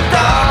suck the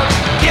dog.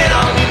 Get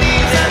on your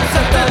knees and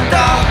suck the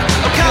dog.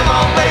 Come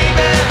on,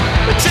 baby,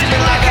 treat me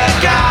like a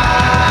god.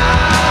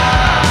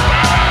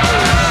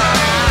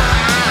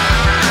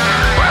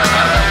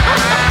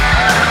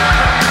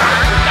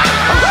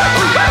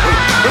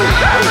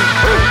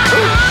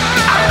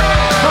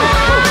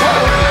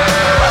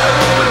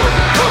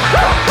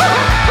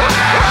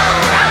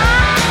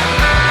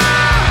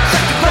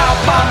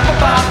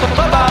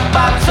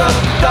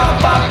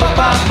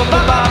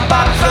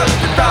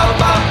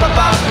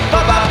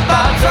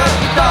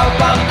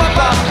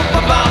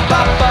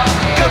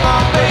 Come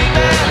on,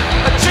 baby,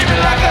 treat me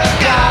like a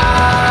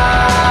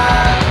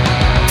god.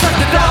 Suck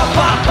the dog, suck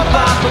the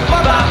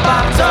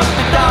dog, suck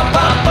the dog, suck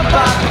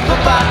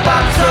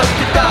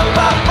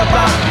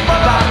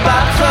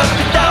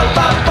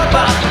the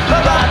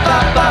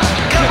dog.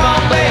 Come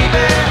on,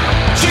 baby,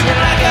 treat me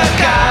like a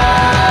god.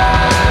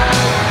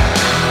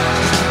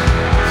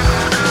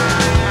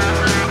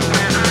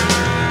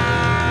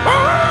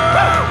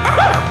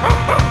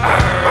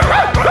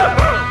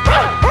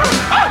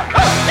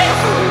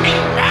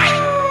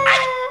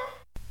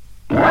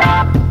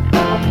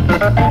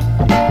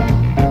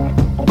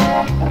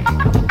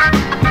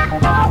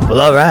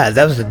 Well, alright,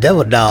 that was the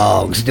Devil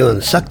Dogs doing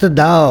Suck the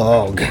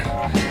Dog.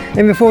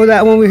 And before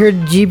that one, we heard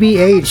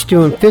GBH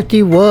doing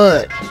 50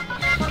 What.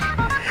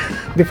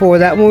 Before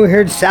that one, we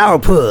heard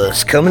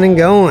Sourpuss Coming and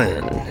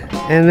Going.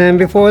 And then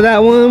before that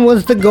one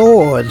was The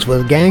Gourds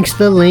with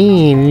Gangsta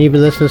Lean. And you've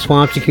been listening to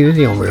Swamp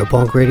Jacuzzi on Real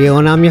Punk Radio.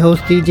 And I'm your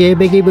host, DJ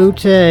Biggie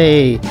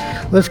Booty.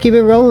 Let's keep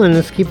it rolling.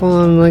 Let's keep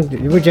on, like,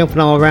 we're jumping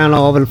all around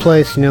all over the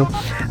place, you know.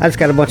 I just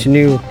got a bunch of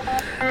new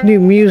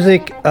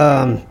music.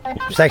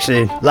 It's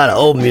actually a lot of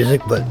old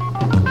music, but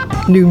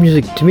new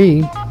music to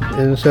me.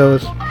 And so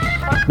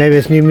maybe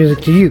it's new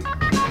music to you.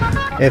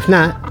 If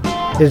not,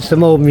 it's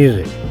some old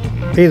music.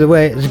 Either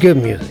way, it's good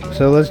music.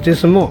 So let's do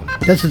some more.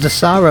 This is The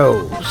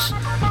Sorrows.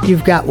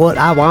 You've Got What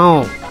I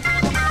Want.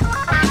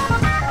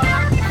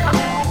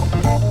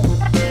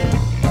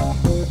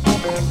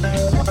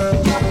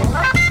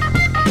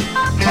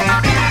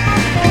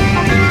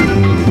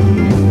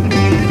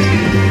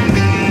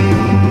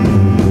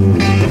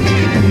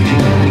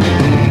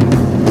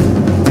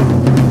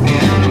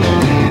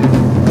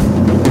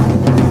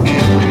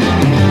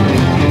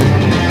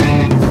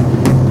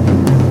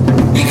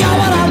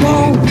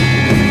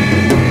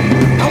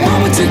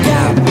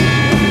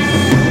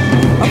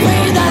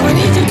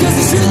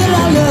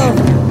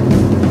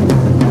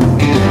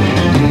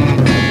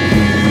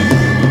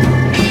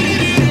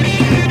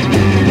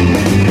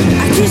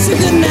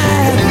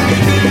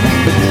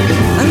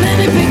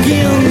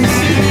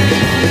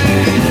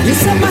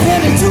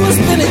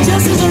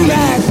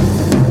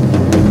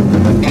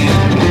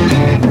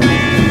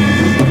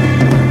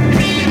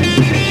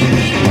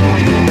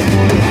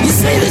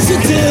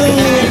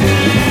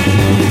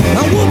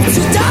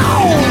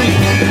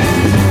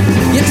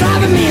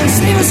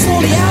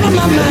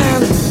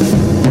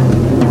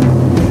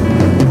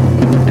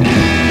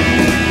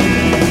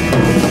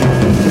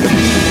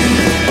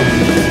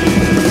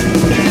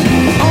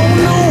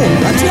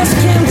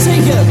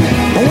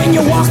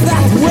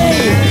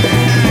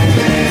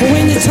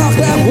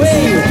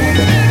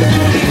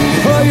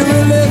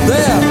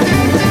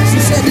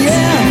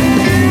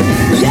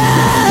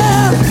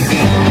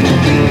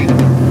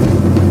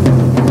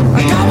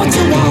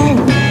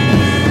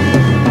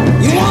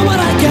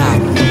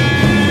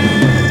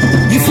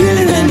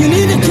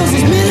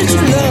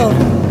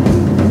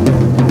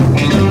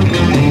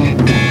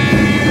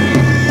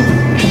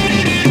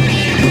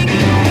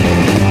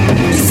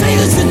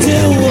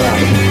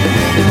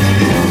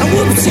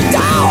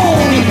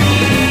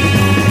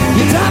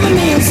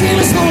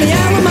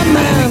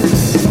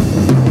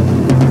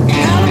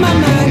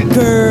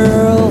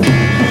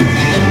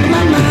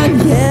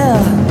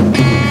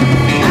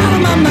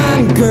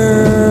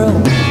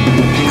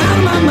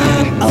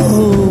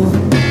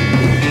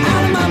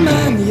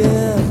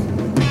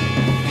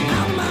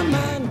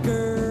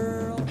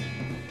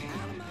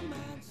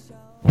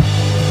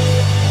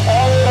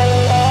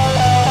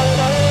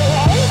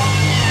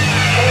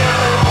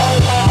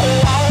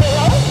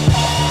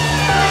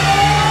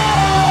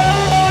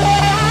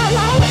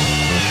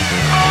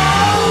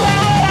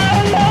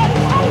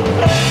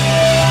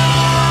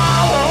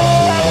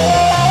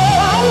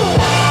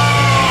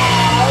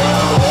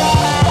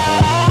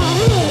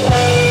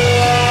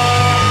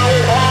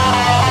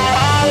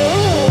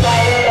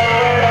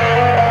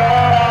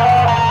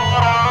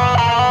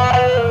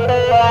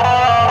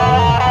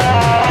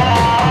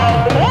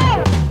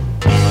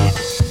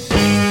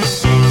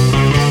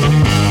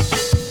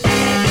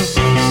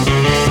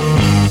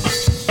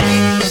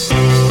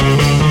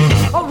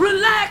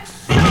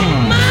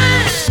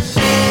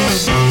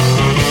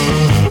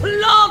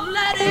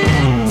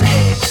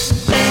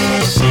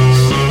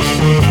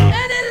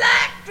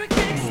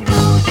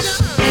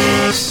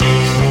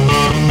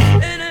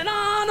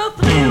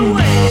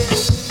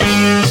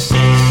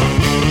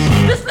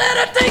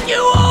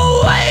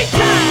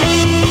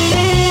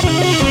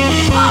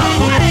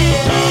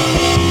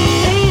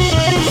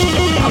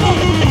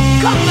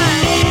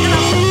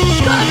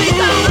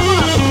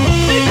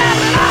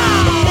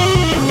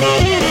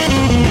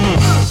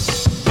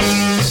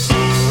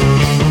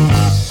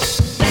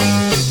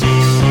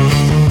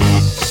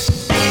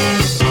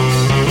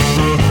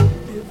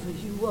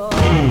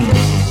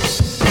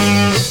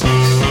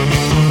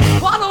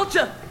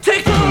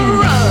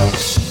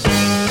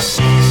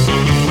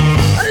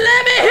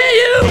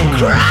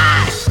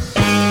 Cry!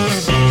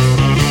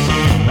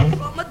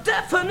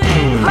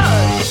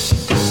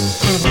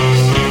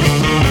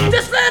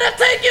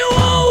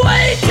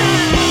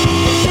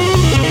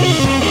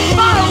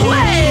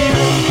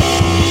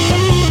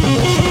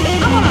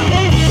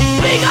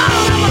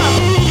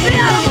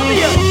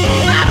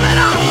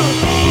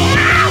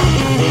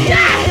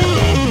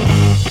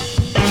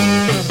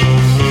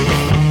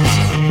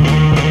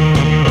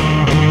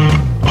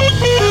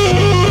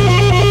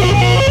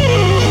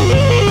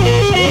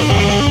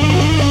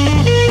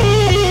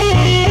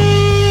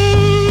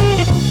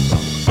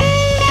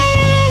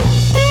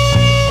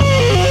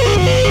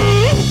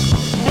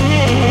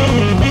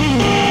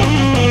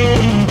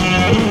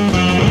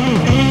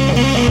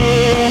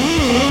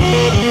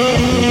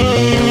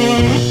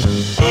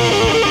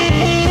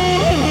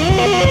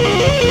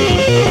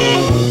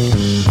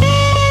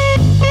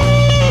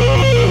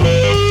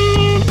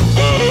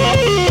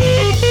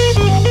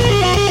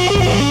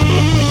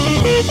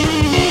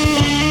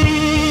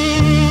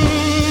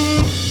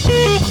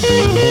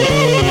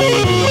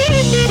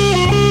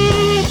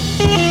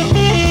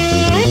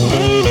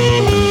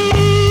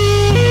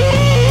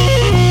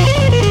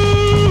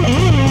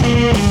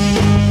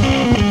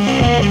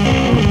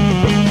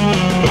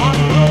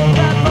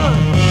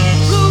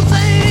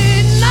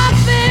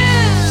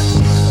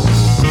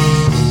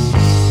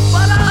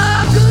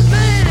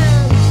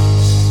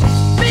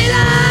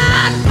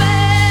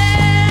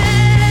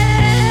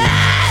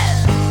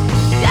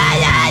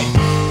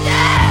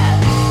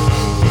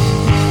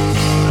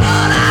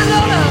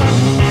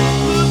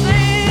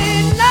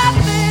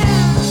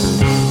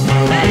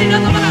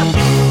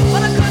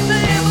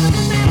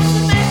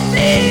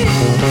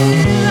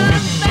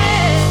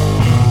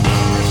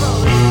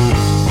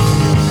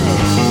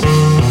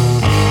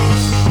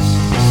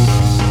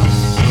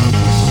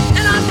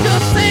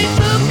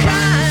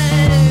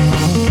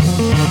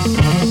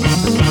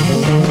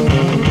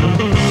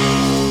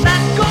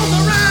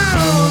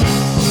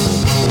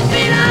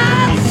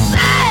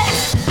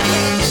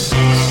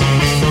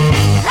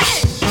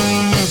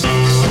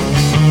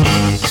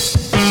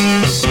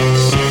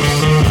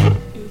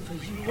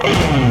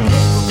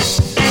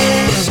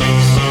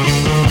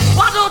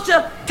 you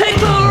take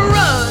the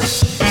run?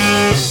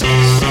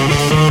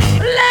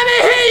 Let me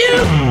hear you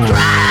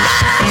cry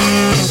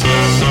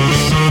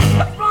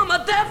from a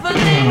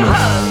deafening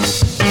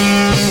hush.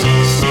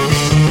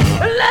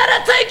 Let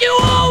it take you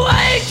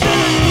away.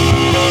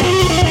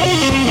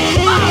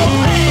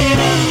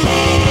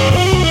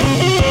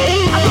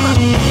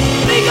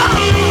 Be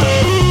gone.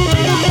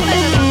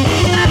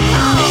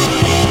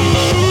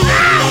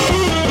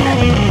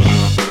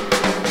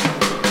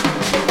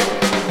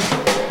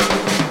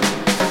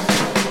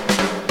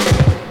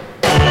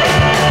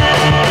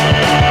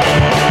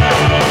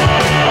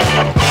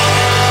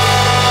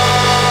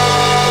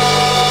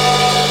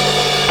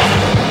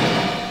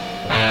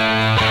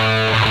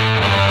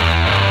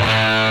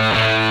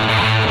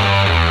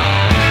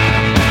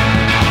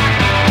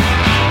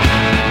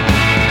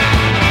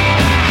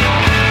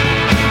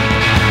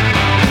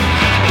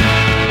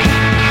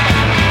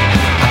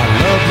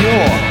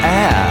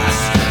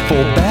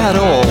 For bad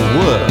or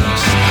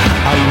worse,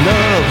 I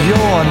love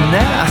your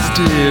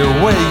nasty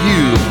way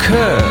you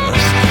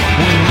curse.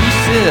 When you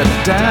sit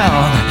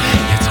down,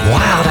 it's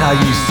wild how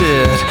you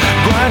sit.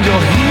 Grind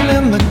your heel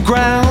in the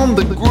ground,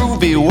 the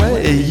groovy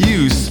way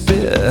you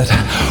spit.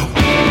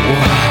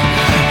 Ooh,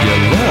 you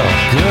look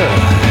good.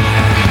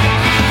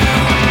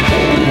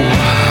 Ooh,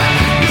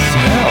 you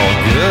smell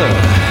good.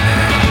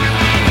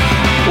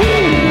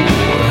 Ooh,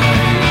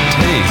 you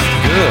taste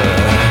good.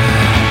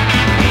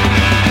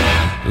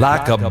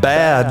 Like a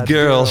bad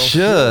girl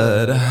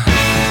should. When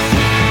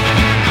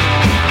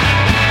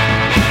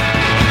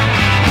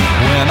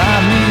I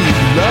need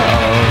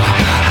love,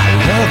 I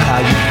love how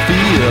you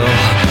feel.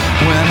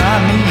 When I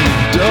need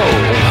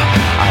dough,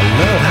 I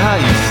love how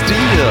you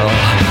steal.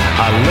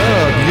 I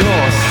love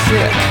your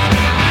sick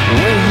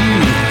way you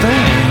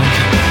think.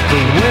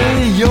 The way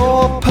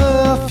your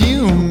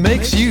perfume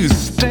makes you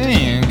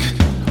stink.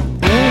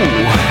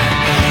 Ooh,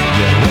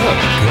 you look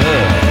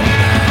good.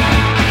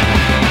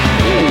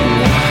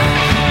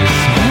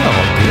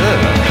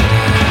 Good.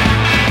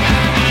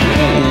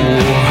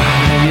 Ooh,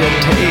 you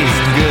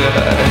taste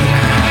good.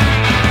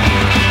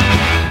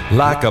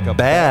 Like a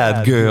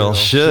bad girl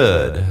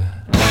should.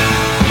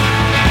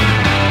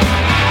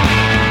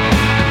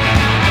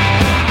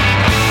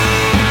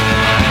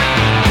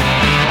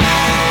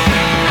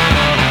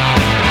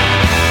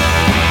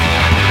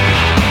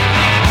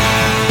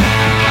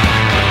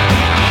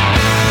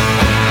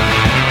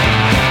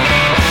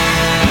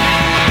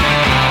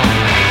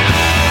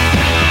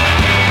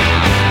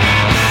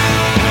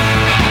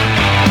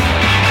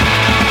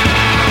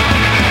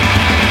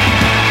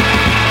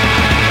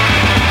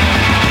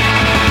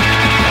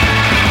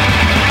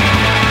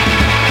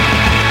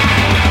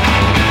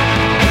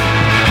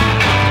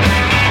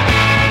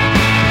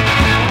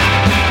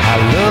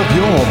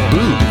 Your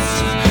boots,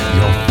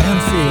 your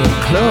fancy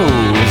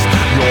clothes,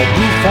 your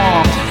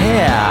bouffant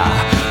hair,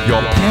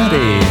 your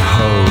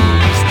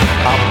pantyhose.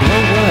 I'll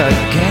blow a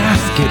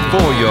gasket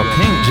for your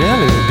pink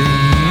jelly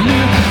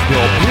bean.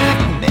 Your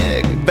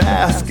picnic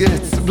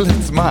basket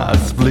splits my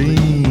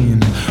spleen.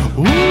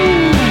 Ooh,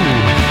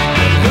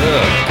 you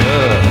look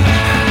good.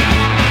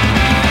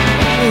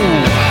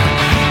 Ooh,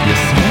 you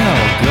smell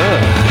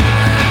good.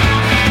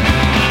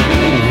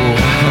 Ooh,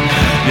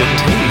 you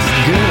taste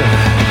good.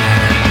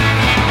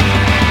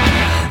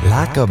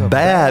 Like a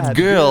bad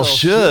girl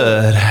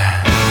should.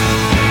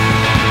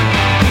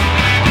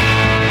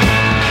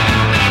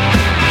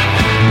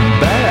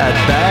 Bad,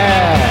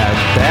 bad,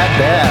 bad,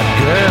 bad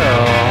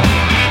girl.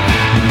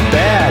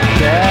 Bad,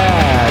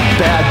 bad,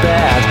 bad,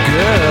 bad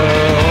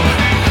girl.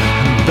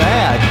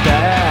 Bad,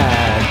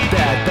 bad,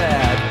 bad,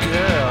 bad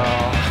girl.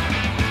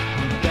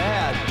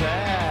 Bad,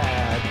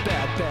 bad,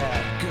 bad,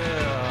 bad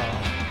girl.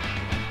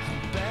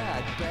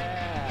 Bad,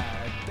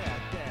 bad,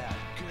 bad, bad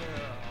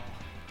girl.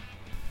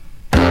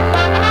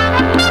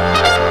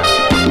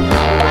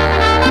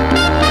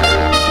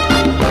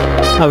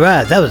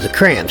 Alright, that was the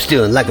Cramps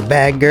doing Like a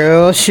Bad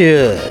Girl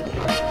Should.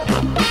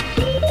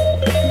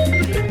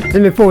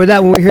 Then before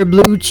that one we heard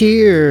Blue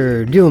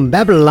Cheer doing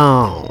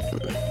Babylon.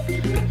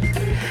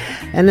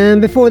 And then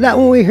before that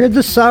one we heard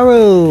The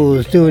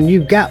Sorrows doing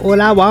You Got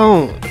What I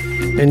Want.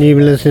 And you've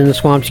been listening to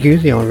Swamp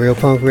Jacuzzi on Real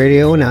Punk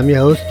Radio, and I'm your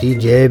host,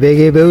 DJ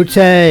Biggie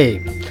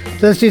Booty.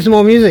 So let's do some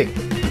more music.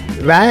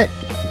 Right?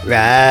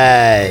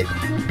 Right.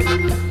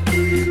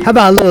 How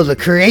about a little of The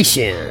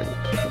Creation?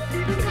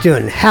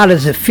 Doing How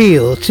Does It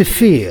Feel to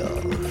Feel?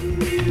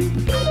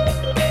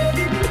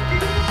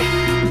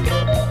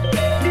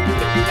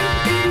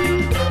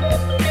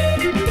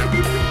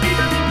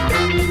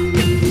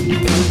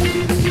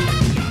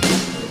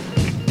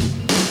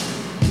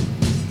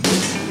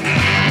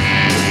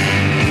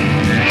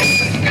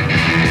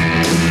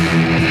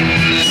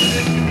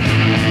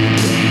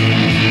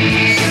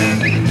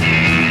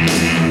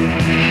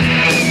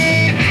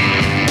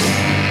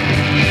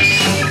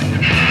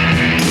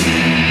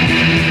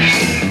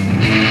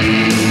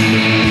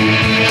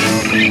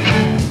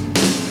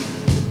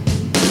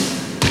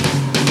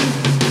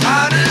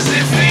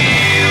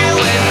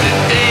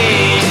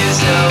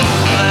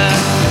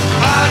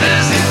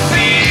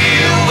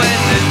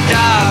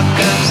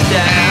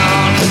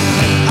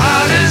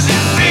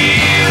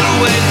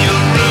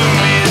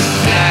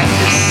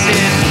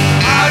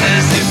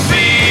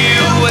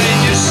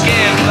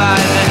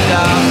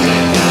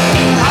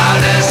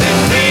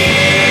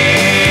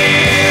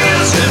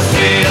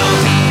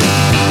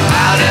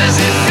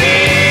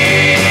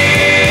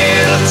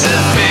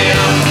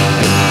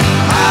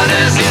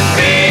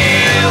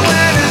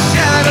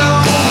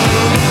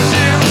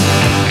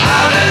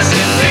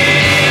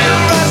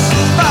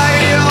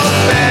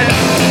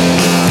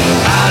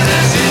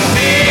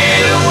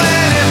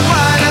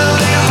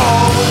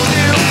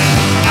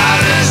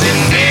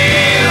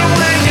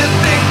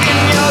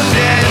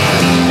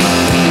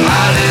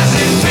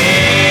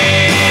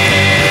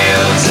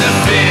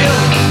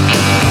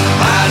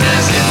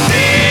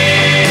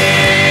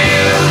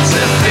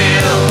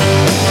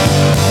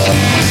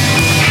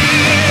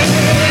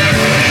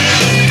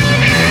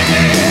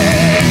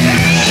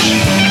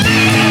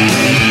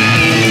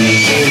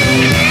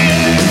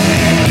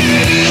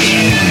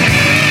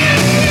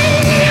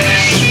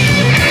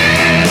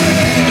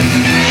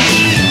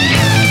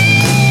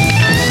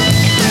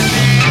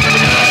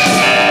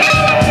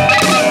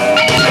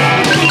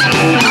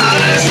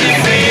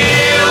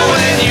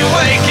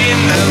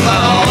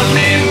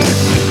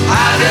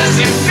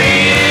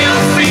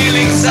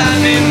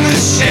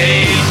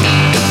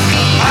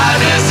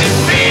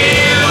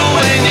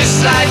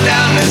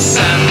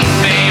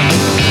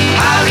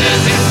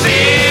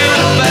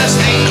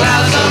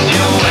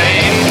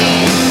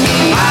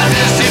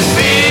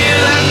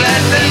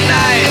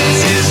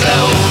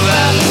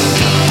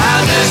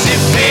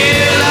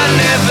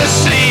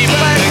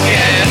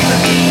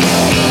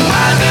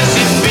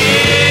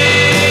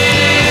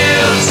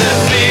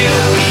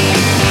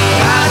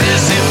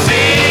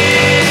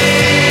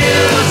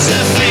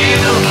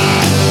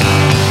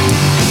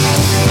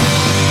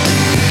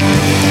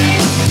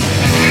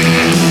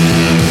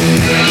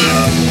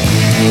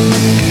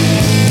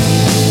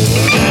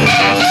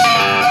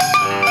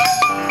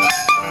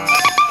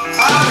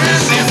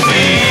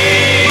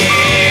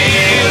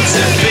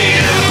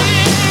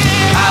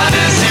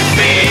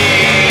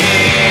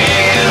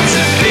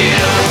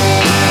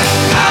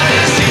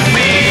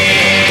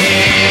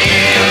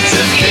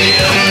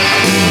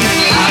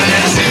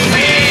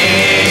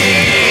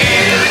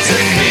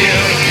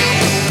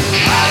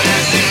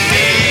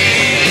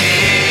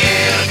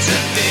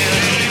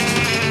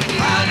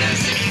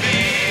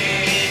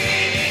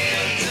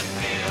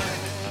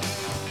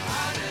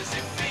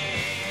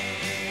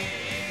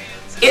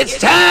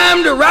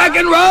 to rock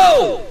and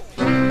roll.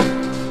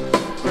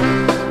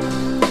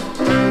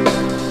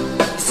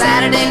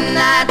 Saturday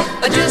night,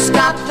 I just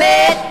got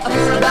paid. I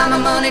fool about my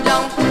money,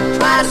 don't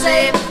try to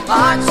save. My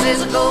heart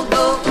says go,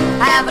 go.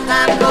 I have a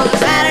time to go.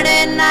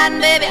 Saturday night,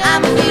 baby,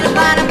 I'm feeling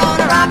fine. I'm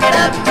gonna rock it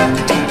up.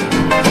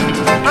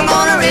 I'm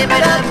gonna rip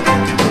it up.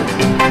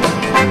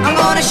 I'm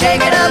gonna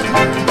shake it up.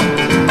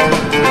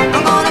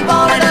 I'm gonna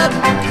ball it up.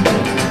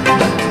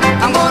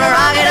 I'm gonna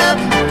rock it up.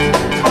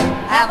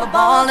 Have a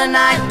ball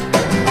tonight.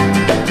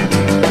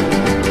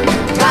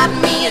 Got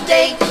me a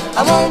date,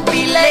 I won't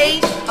be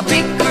late. I'll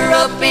pick her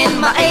up in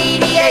my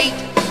 88.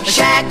 The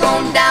shack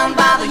on down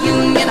by the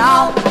Union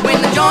Hall. When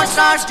the joint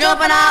starts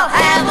jumping, I'll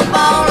have a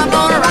ball. I'm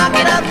gonna rock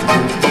it up.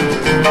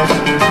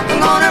 I'm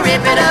gonna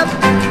rip it up.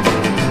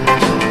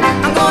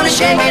 I'm gonna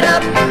shake it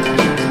up.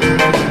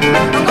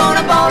 I'm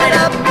gonna ball it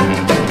up.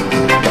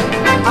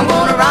 I'm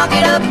gonna rock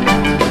it up.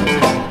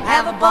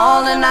 Have a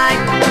ball tonight.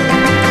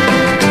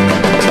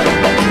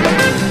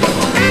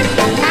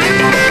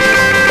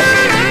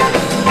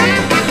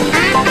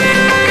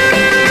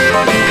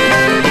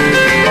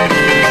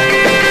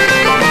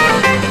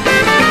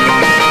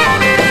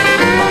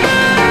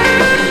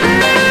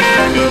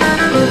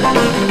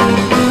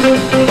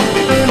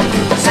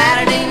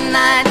 Saturday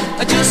night,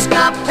 I just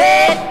got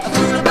paid. I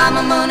fool about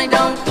my money,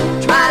 don't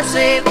try to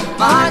save.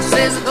 My heart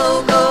says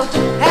go, go.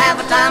 Have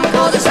a time,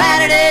 cause it's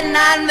Saturday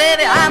night, and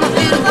baby, I'm a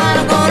feel fine.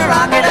 I'm gonna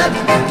rock it up.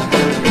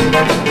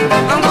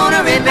 I'm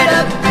gonna rip it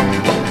up.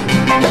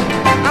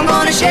 I'm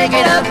gonna shake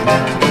it up.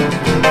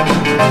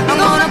 I'm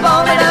gonna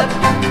ball it up.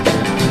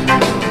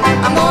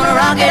 I'm gonna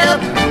rock it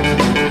up.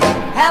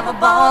 Have a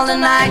ball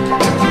tonight.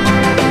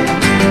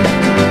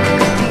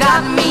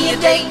 Got me a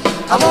date,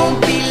 I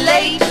won't be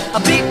late.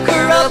 I'll pick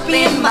her up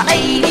in my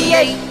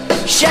 88.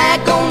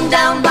 Shack on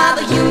down by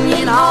the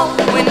Union Hall.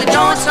 When the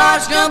joint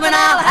starts jumping,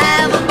 I'll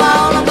have a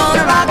ball. I'm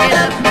gonna rock it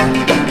up.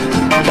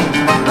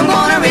 I'm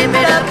gonna rip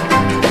it up.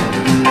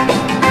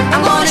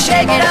 I'm gonna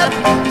shake it up.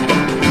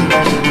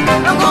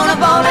 I'm gonna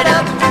ball it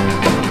up.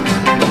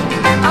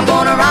 I'm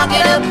gonna rock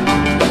it up.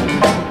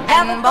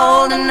 Have a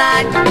ball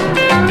tonight.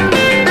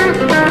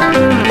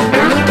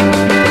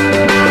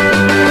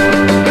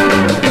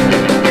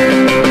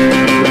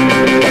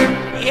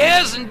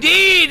 Yes,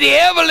 indeed. The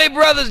Everly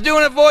Brothers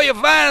doing it for you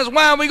fine as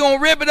wine. We're going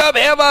to rip it up,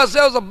 have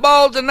ourselves a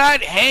ball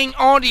tonight. Hang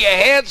on to your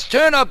hats.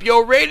 Turn up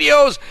your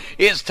radios.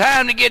 It's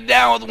time to get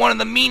down with one of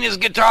the meanest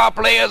guitar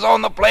players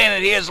on the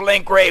planet. Here's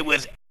Link Ray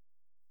with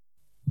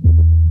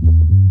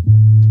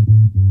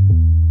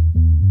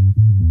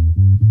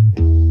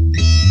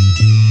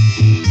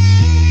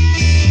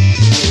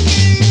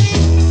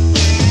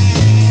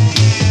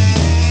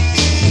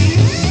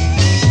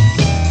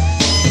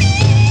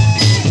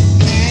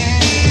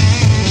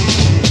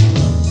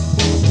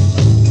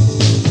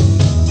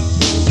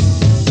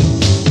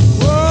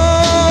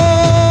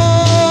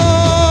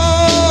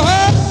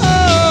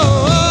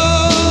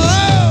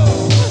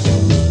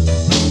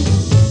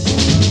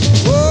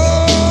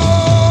Oh,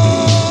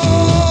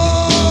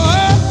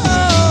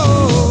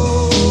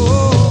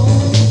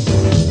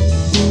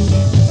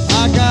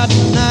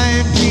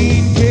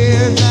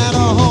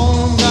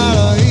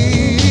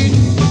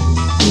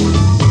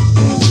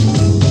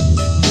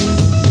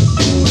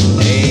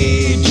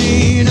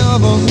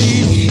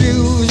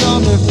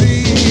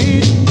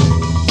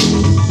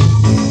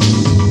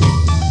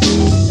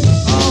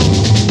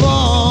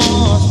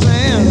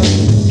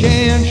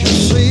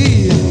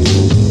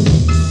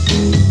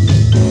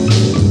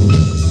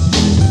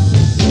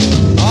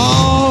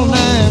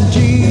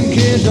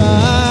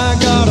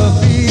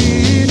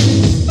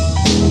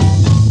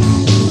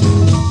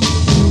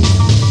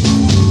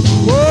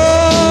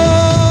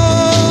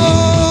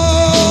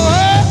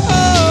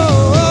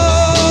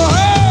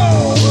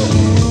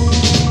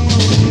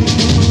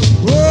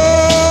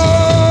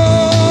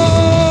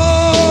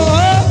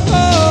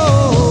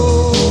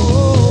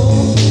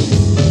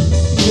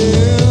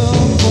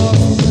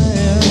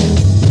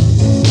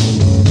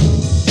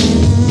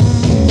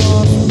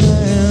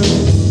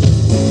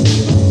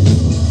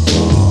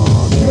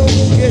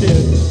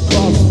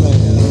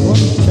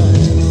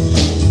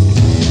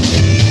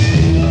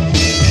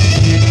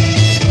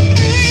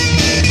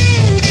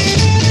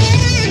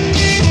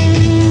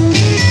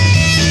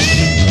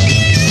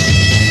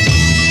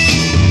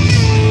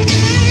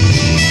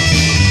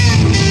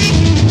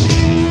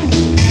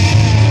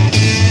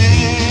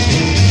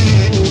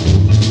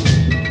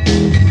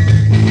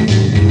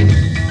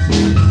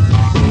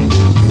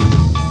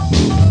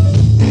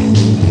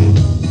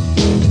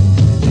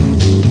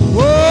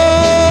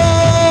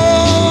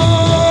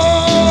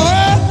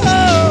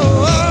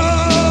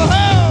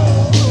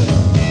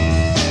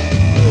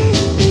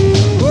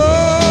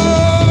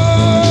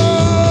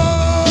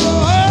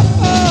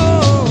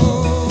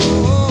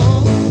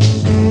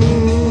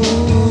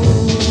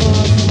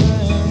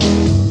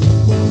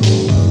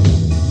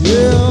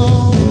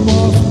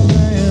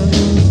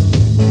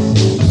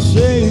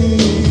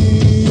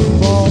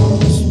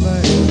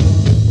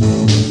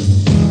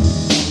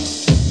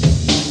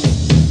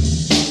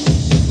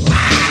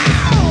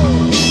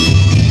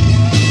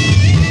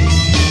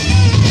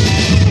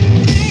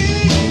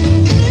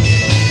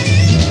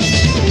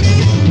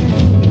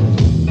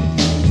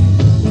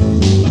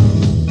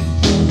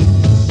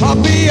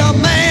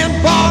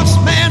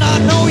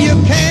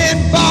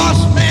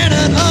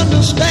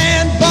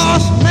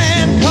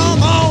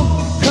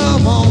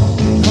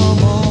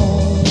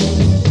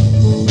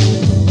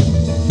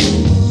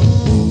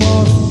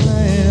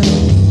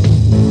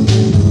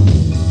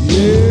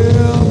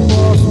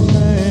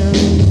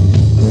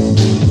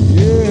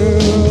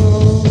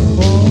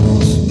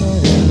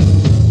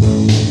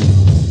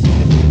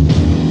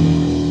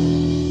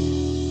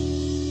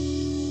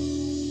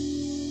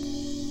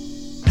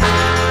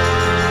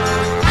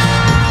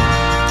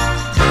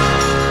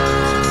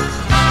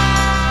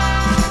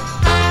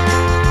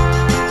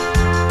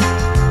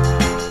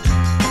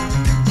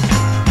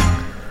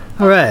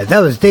 Alright, that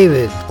was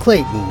David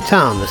Clayton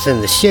Thomas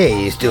and the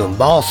Shays doing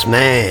Boss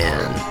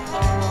Man.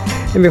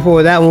 And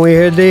before that one, we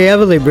heard the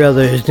Everly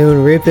Brothers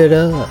doing Rip It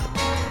Up.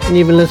 And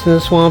you've been listening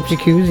to Swamp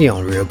Jacuzzi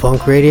on Real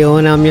Punk Radio,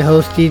 and I'm your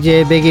host,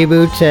 DJ Biggie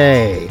Butte.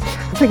 I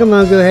think I'm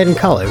gonna go ahead and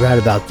call it right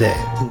about there.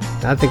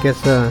 I think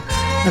that's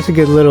a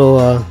good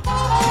little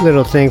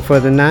thing for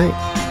the night.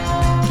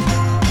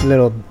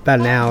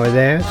 About an hour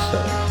there,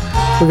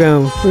 so we're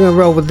gonna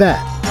roll with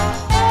that.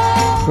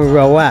 We're gonna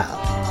roll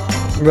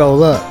out,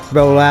 roll up,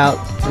 roll out,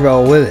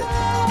 roll with it.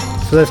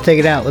 So let's take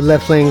it out with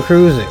Left Lane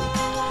Cruising.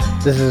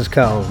 This is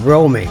called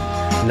Roll Me,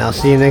 and I'll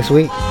see you next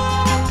week.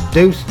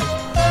 Deuce.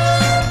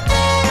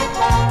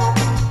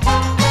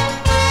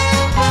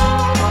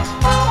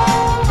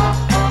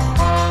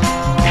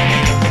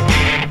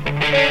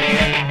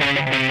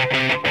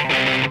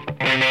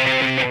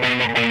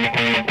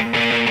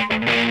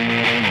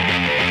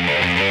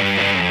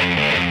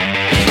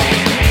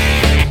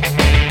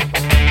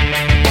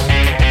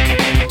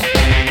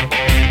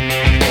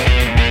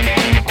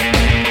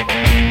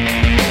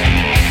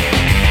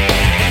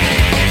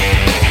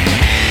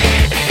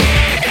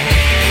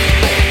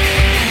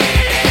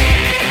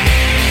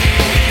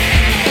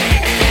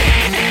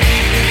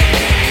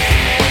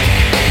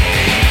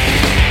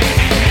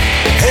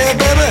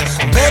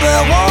 Baby,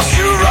 I want